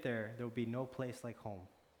we get there, there will be no place like home.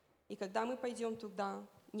 И когда мы пойдем туда,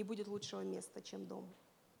 не будет лучшего места, чем дом.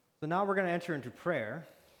 So now we're going to enter into prayer.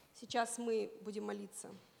 Сейчас мы будем молиться.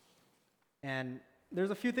 And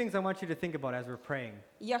there's a few things I want you to think about as we're praying.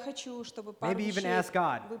 Я хочу, чтобы пару Maybe even вещей ask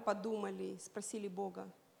God. вы подумали, спросили Бога.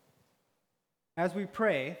 As we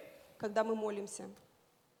pray, Когда мы молимся,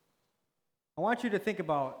 I want you to think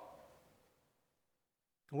about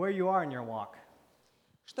where you are in your walk.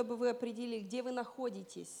 чтобы вы определили, где вы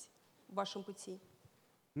находитесь в вашем пути.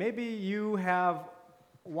 Maybe you have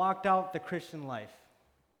walked out the Christian life.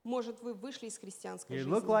 Может, вы вышли из христианской You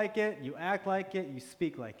look жизни. like it, you act like it, you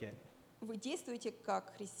speak like it. Вы действуете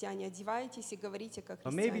как христиане, одеваетесь и говорите как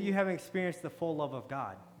But maybe you христиане. haven't experienced the full love of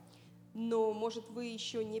God. Но, может, вы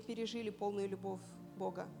еще не пережили полную любовь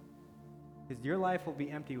Бога. Because your life will be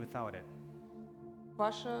empty without it.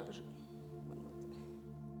 Ваша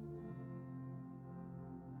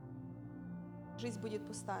жизнь будет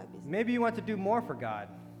пустая без него. Maybe you want to do more for God.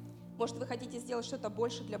 Может, вы хотите сделать что-то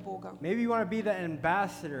больше для Бога. Maybe you want to be the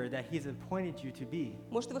ambassador that He's appointed you to be.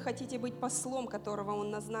 Может, вы хотите быть послом, которого Он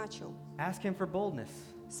назначил. Ask Him for boldness.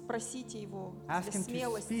 Спросите Его Ask для Him to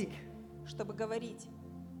смелости, speak. чтобы говорить.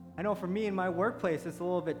 I know for me in my workplace, it's a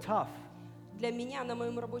little bit tough. Для меня на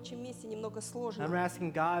моем рабочем месте немного I'm сложно.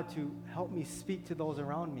 asking God to help me speak to those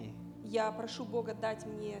around me. Я прошу Бога дать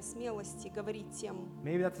мне смелости говорить тем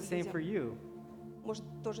Maybe that's the same for людям. you. Может,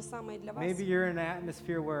 то же самое и для вас. Maybe you're in an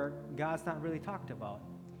atmosphere where God's not really talked about.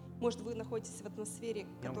 Может, вы находитесь в атмосфере, You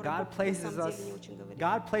know, которой God Бог на places самом us. деле не очень говорит.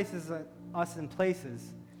 God places us in places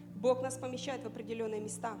Бог нас помещает в определенные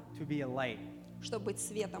места, to be a light, чтобы быть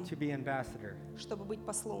светом, to be ambassador. чтобы быть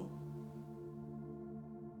послом.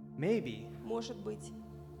 Maybe Может быть,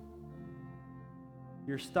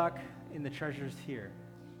 You're stuck in the treasures here.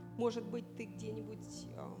 Может быть, ты где-нибудь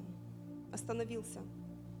остановился.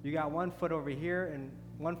 You got one foot over here and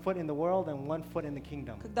one foot in the world and one foot in the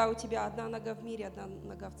kingdom. Когда у тебя одна нога в мире, одна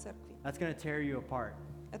нога в церкви. That's going to tear you apart.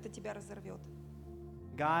 Это тебя разорвет.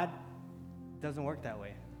 God doesn't work that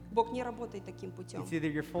way. Бог не работает таким путем. It's either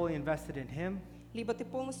you're fully invested in Him Либо ты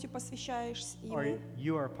полностью посвящаешь or Ему,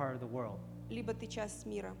 you are a part of the world. либо ты часть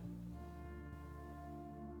мира.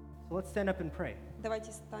 So let's stand up and pray.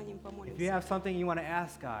 Давайте встанем, If you помолимся. have something you want to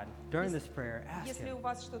ask God during this prayer, ask Если Him. у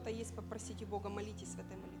вас что-то есть, попросите Бога, молитесь в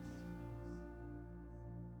этой молитве.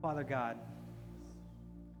 Father God,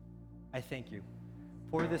 I thank you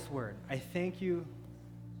for this word. I thank you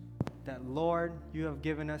that, Lord, you have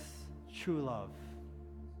given us true love.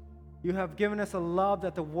 You have given us a love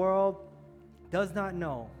that the world does not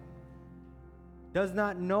know. Does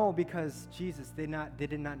not know because, Jesus, they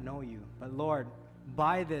did not know you. But, Lord,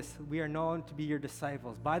 by this, we are known to be your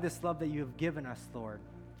disciples. By this love that you have given us, Lord.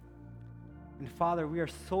 And, Father, we are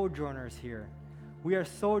sojourners here. We are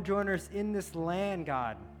sojourners in this land,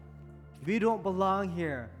 God. We don't belong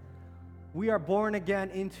here. We are born again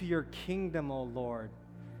into your kingdom, O Lord.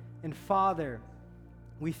 And Father,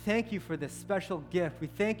 we thank you for this special gift. We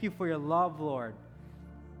thank you for your love, Lord.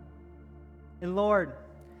 And Lord,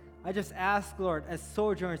 I just ask, Lord, as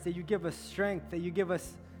sojourners, that you give us strength, that you give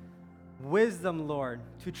us wisdom, Lord,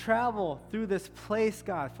 to travel through this place,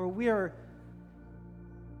 God. For we are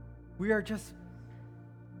just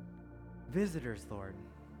visitors, Lord.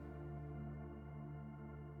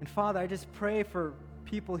 And Father, I just pray for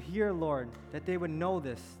people here, Lord, that they would know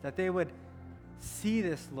this, that they would see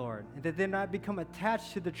this, Lord, and that they not become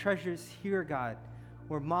attached to the treasures here, God,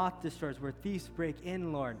 where moth destroys, where thieves break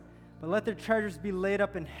in, Lord. But let their treasures be laid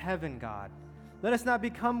up in heaven, God. Let us not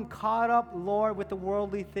become caught up, Lord, with the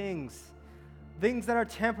worldly things that are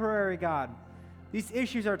temporary, God. These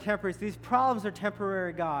issues are temporary. These problems are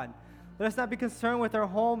temporary, God. Let us not be concerned with our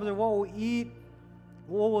homes or what we'll eat,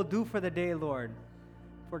 what we'll do for the day, Lord.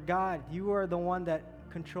 For God, you are the one that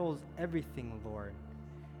controls everything, Lord.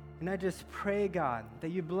 And I just pray, God, that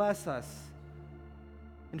you bless us.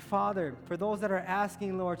 And Father, for those that are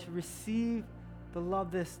asking, Lord, to receive the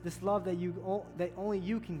love, this love that only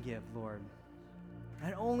you can give, Lord.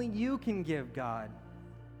 That only you can give, God.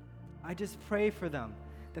 I just pray for them,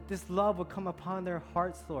 that this love will come upon their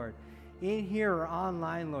hearts, Lord, in here or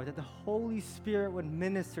online, Lord, that the Holy Spirit would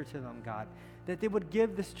minister to them, God, that they would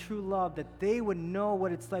give this true love, that they would know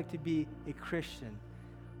what it's like to be a Christian.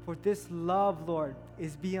 For this love, Lord,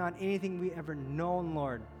 is beyond anything we ever known,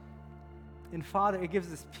 Lord. And Father, it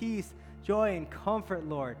gives us peace, joy, and comfort,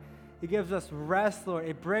 Lord. It gives us rest, Lord.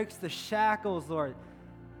 It breaks the shackles, Lord,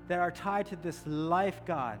 that are tied to this life,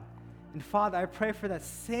 God. And Father, I pray for that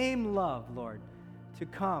same love, Lord, to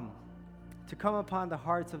come upon the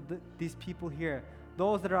hearts of these people here,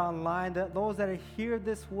 those that are online, those that hear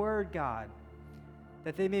this word, God,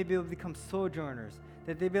 that they may be able to become sojourners,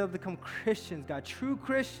 that they be able to become Christians, God, true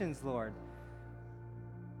Christians, Lord,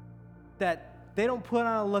 that they don't put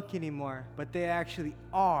on a look anymore, but they actually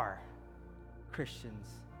are Christians,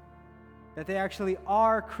 that they actually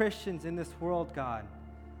are Christians in this world, God,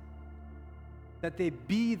 that they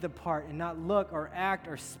be the part and not look or act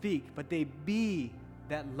or speak, but they be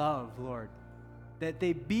that love, Lord, that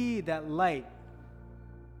they be that light.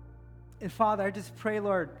 And Father, I just pray,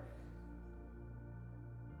 Lord,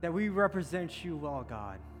 that we represent you well,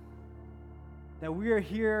 God, that we are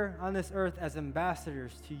here on this earth as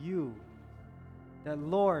ambassadors to you, that,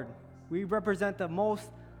 Lord, we represent the most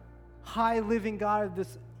high living God of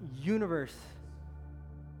this universe.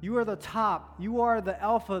 You are the top. You are the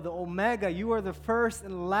Alpha, the Omega. You are the first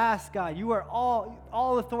and last, God. You are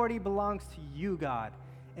all authority belongs to you, God.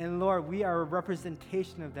 And Lord, we are a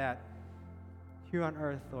representation of that here on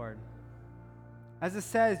earth, Lord. As it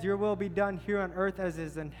says, your will be done here on earth as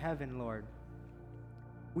is in heaven, Lord.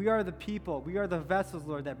 We are the people, we are the vessels,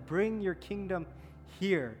 Lord, that bring your kingdom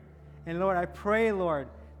here. And Lord, I pray, Lord,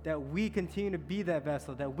 that we continue to be that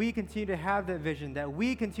vessel, that we continue to have that vision, that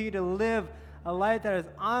we continue to live a life that is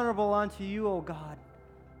honorable unto you, O God.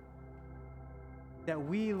 That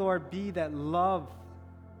we, Lord, be that love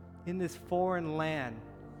in this foreign land.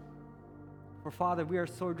 For Father, we are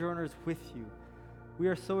sojourners with you. We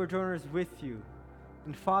are sojourners with you.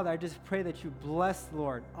 And Father, I just pray that you bless,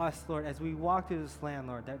 Lord, us, Lord, as we walk through this land,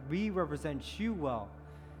 Lord, that we represent you well,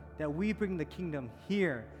 that we bring the kingdom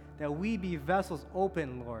here, that we be vessels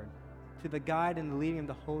open, Lord, to the guide and the leading of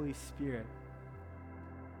the Holy Spirit.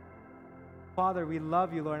 Father, we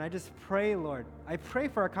love you, Lord, and I just pray, Lord, I pray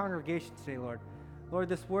for our congregation today, Lord. Lord,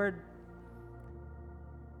 this word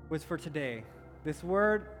was for today. This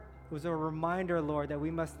word was a reminder, Lord, that we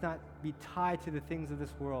must not be tied to the things of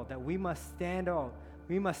this world, that we must stand out.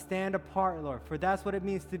 We must stand apart, Lord, for that's what it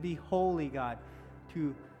means to be holy, God,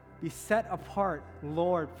 to be set apart,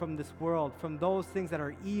 Lord, from this world, from those things that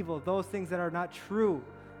are evil, those things that are not true,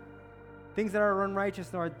 things that are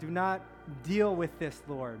unrighteous, Lord. Do not deal with this,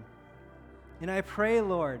 Lord. And I pray,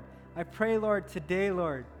 Lord, today,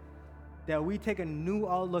 Lord, that we take a new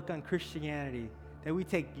outlook on Christianity, that we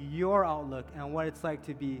take your outlook on what it's like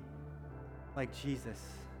to be like Jesus,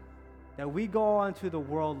 that we go on to the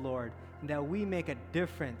world, Lord, and that we make a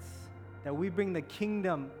difference, that we bring the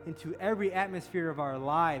kingdom into every atmosphere of our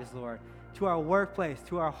lives, Lord, to our workplace,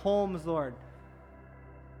 to our homes, Lord,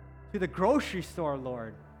 to the grocery store,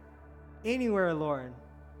 Lord, anywhere, Lord,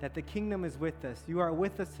 that the kingdom is with us. You are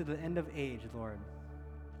with us to the end of age, Lord.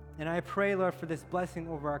 And I pray, Lord, for this blessing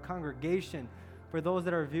over our congregation, for those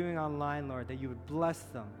that are viewing online, Lord, that you would bless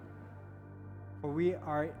them. For we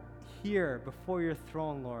are here before your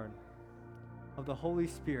throne, Lord, of the Holy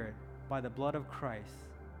Spirit, by the blood of Christ.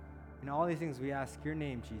 In all these things we ask your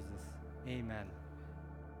name, Jesus. Amen.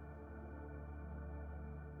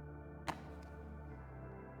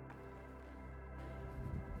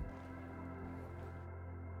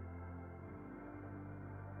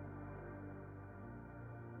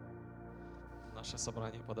 Наше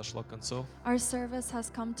собрание подошло к концу. Our service has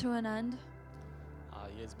come to an end.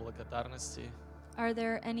 Есть благодарности. Are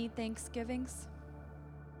there any thanksgivings?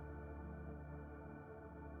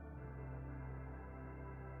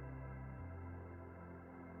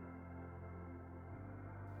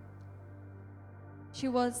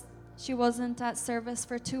 She wasn't at service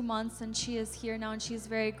for 2 months, and she is here now, and she's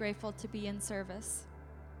very grateful to be in service.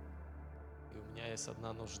 И у меня есть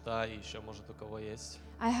одна нужда, и еще, может, у кого есть.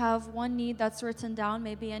 I have one need that's written down.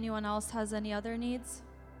 Maybe anyone else has any other needs.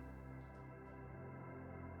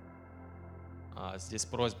 Здесь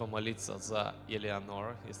просьба молиться за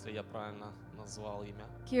Элеонор, если я правильно назвал имя.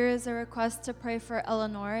 Here is a request to pray for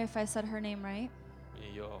Eleanor, if I said her name right. У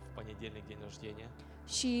нее в понедельник день рождения,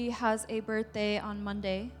 She has a birthday on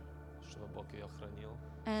Monday, чтобы Бог ее хранил.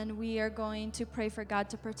 and we are going to pray for God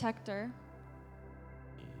to protect her.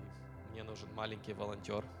 И мне нужен маленький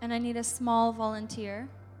волонтер. And I need a small volunteer,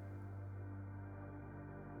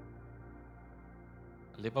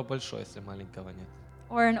 Либо большой, если маленького нет.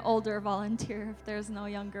 or an older volunteer if there's no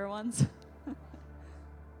younger ones.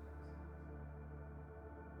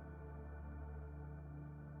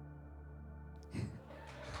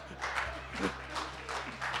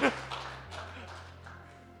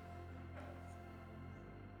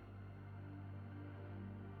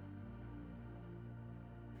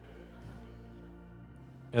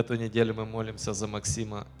 Эту неделю мы молимся за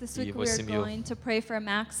Максима This и week его we are семью. going to pray for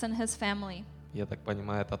Max and his family. Я так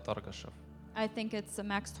понимаю, это Торгашев. I think it's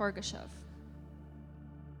Max Torgashev.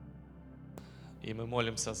 И мы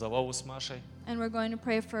молимся за Вову с Машей. And we're going to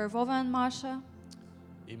pray for Vova and Masha,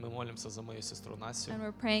 И мы молимся за мою сестру Настю. and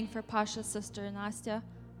we're praying for Pasha's sister Nastya.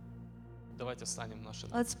 Давайте встанем наши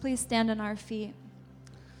ноги. Let's please stand on our feet.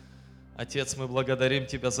 Отец, мы благодарим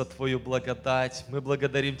Тебя за Твою благодать. Мы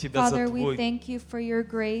благодарим Тебя за Father, we Твой... thank you for your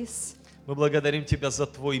grace. Мы благодарим Тебя за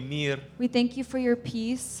Твой мир. We thank you for your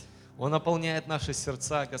peace. Он наполняет наши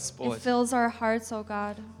сердца, It Господь. fills our hearts, O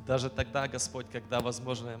God. Даже тогда, Господь, когда,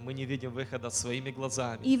 возможно, мы не видим выхода своими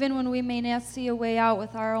глазами. Even when we may not see a way out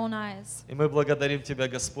with our own eyes. И мы благодарим Тебя,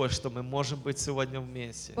 Господь, что мы можем быть сегодня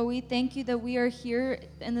вместе. But we thank you that we are here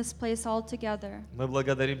in this place all together. Мы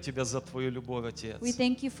благодарим Тебя за Твою любовь, Отец. We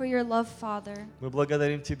thank you for your love, Father. Мы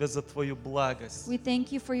благодарим Тебя за Твою благость. We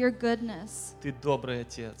thank you for your goodness. Ты добрый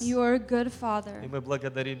Отец. You are a good И Father. мы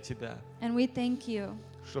благодарим Тебя, And we thank you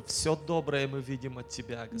что все доброе мы видим от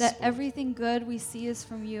Тебя, that Господь. everything good we see is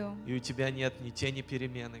from you. И у Тебя нет ни тени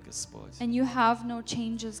перемены, Господь. And you have no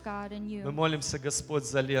changes, God, in Мы you. молимся, Господь,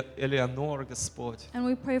 за Элеонор, Господь. And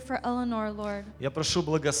we pray for Eleanor, Lord. Я прошу,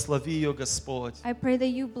 благослови ее, Господь. I pray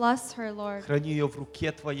that you bless her, Lord. Храни ее в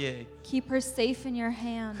руке Твоей. Keep her safe in your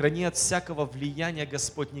hand. Храни от всякого влияния,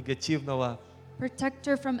 Господь, негативного. Protect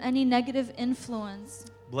her from any negative influence.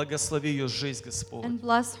 Благослови ее жизнь, Господь. And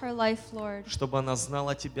bless her life, Lord. Чтобы она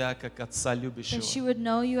знала Тебя, как Отца That she любящего. would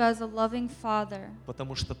know you as a loving Father.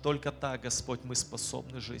 Потому что только так, Господь, мы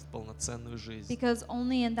способны жить полноценную жизнь. Because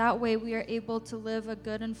only in that way we are able to live a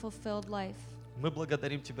good and fulfilled life. Мы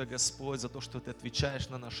благодарим Тебя, Господь, за то, что Ты отвечаешь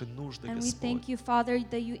на наши нужды, And we Господь. thank you, Father,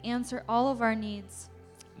 that you answer all of our needs.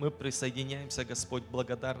 Мы присоединяемся, Господь, к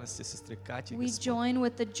благодарности сестры Кати, We Господь. join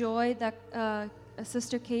with the joy that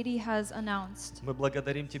Sister Katie has announced. Мы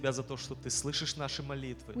благодарим Тебя за то, что Ты слышишь наши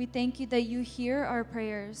молитвы. We thank you that you hear our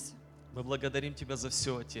prayers. Мы благодарим Тебя за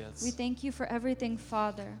все, We Отец. thank you for everything,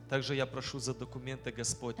 Father. Также я прошу за документы,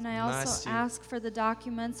 Господь, And I also Насти, ask for the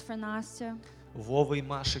documents for Nastya, Вовы и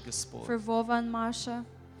Маши, Господь. for Vova and Masha.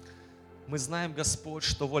 Мы знаем, Господь,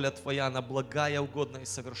 что воля Твоя, она благая, угодная и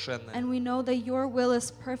совершенная. And we know that your will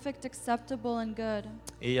is perfect, acceptable, and good.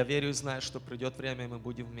 И я верю и знаю, что придет время, и мы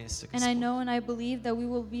будем вместе, And I Господь. know and I believe that we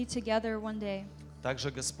will be together one day.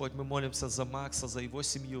 Также, Господь, мы молимся за Макса, за его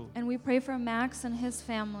семью. And we pray for Max and his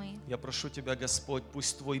family. Я прошу Тебя, Господь,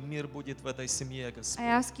 пусть Твой мир будет в этой семье, I Господь.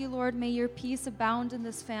 ask you, Lord, may your peace abound in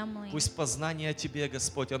this family. Пусть познание о Тебе,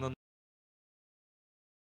 Господь, оно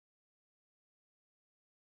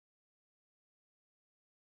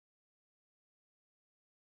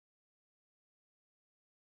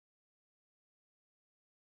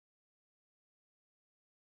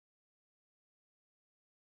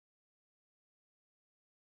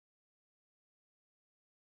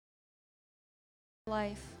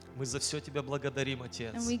Life. Мы за все Тебя благодарим,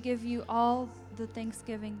 Отец. And we give you all the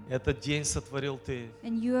thanksgiving. Этот день сотворил Ты,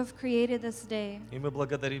 And you have created this day. и мы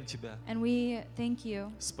благодарим Тебя. And we thank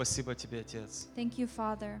you. Спасибо Тебе, Отец. Thank you,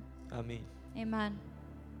 Father. Аминь. Amen.